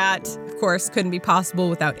about that. Of course, couldn't be possible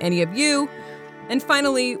without any of you. And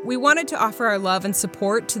finally, we wanted to offer our love and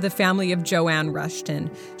support to the family of Joanne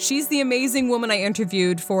Rushton. She's the amazing woman I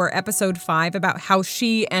interviewed for episode 5 about how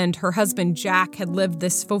she and her husband Jack had lived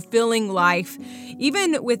this fulfilling life,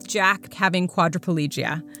 even with Jack having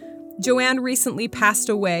quadriplegia. Joanne recently passed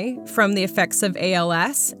away from the effects of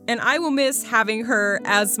ALS, and I will miss having her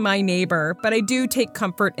as my neighbor, but I do take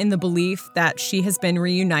comfort in the belief that she has been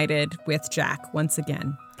reunited with Jack once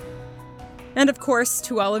again. And of course,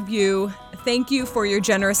 to all of you, thank you for your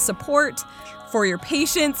generous support, for your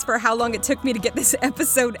patience, for how long it took me to get this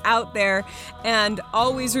episode out there. And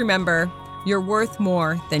always remember, you're worth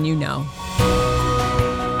more than you know.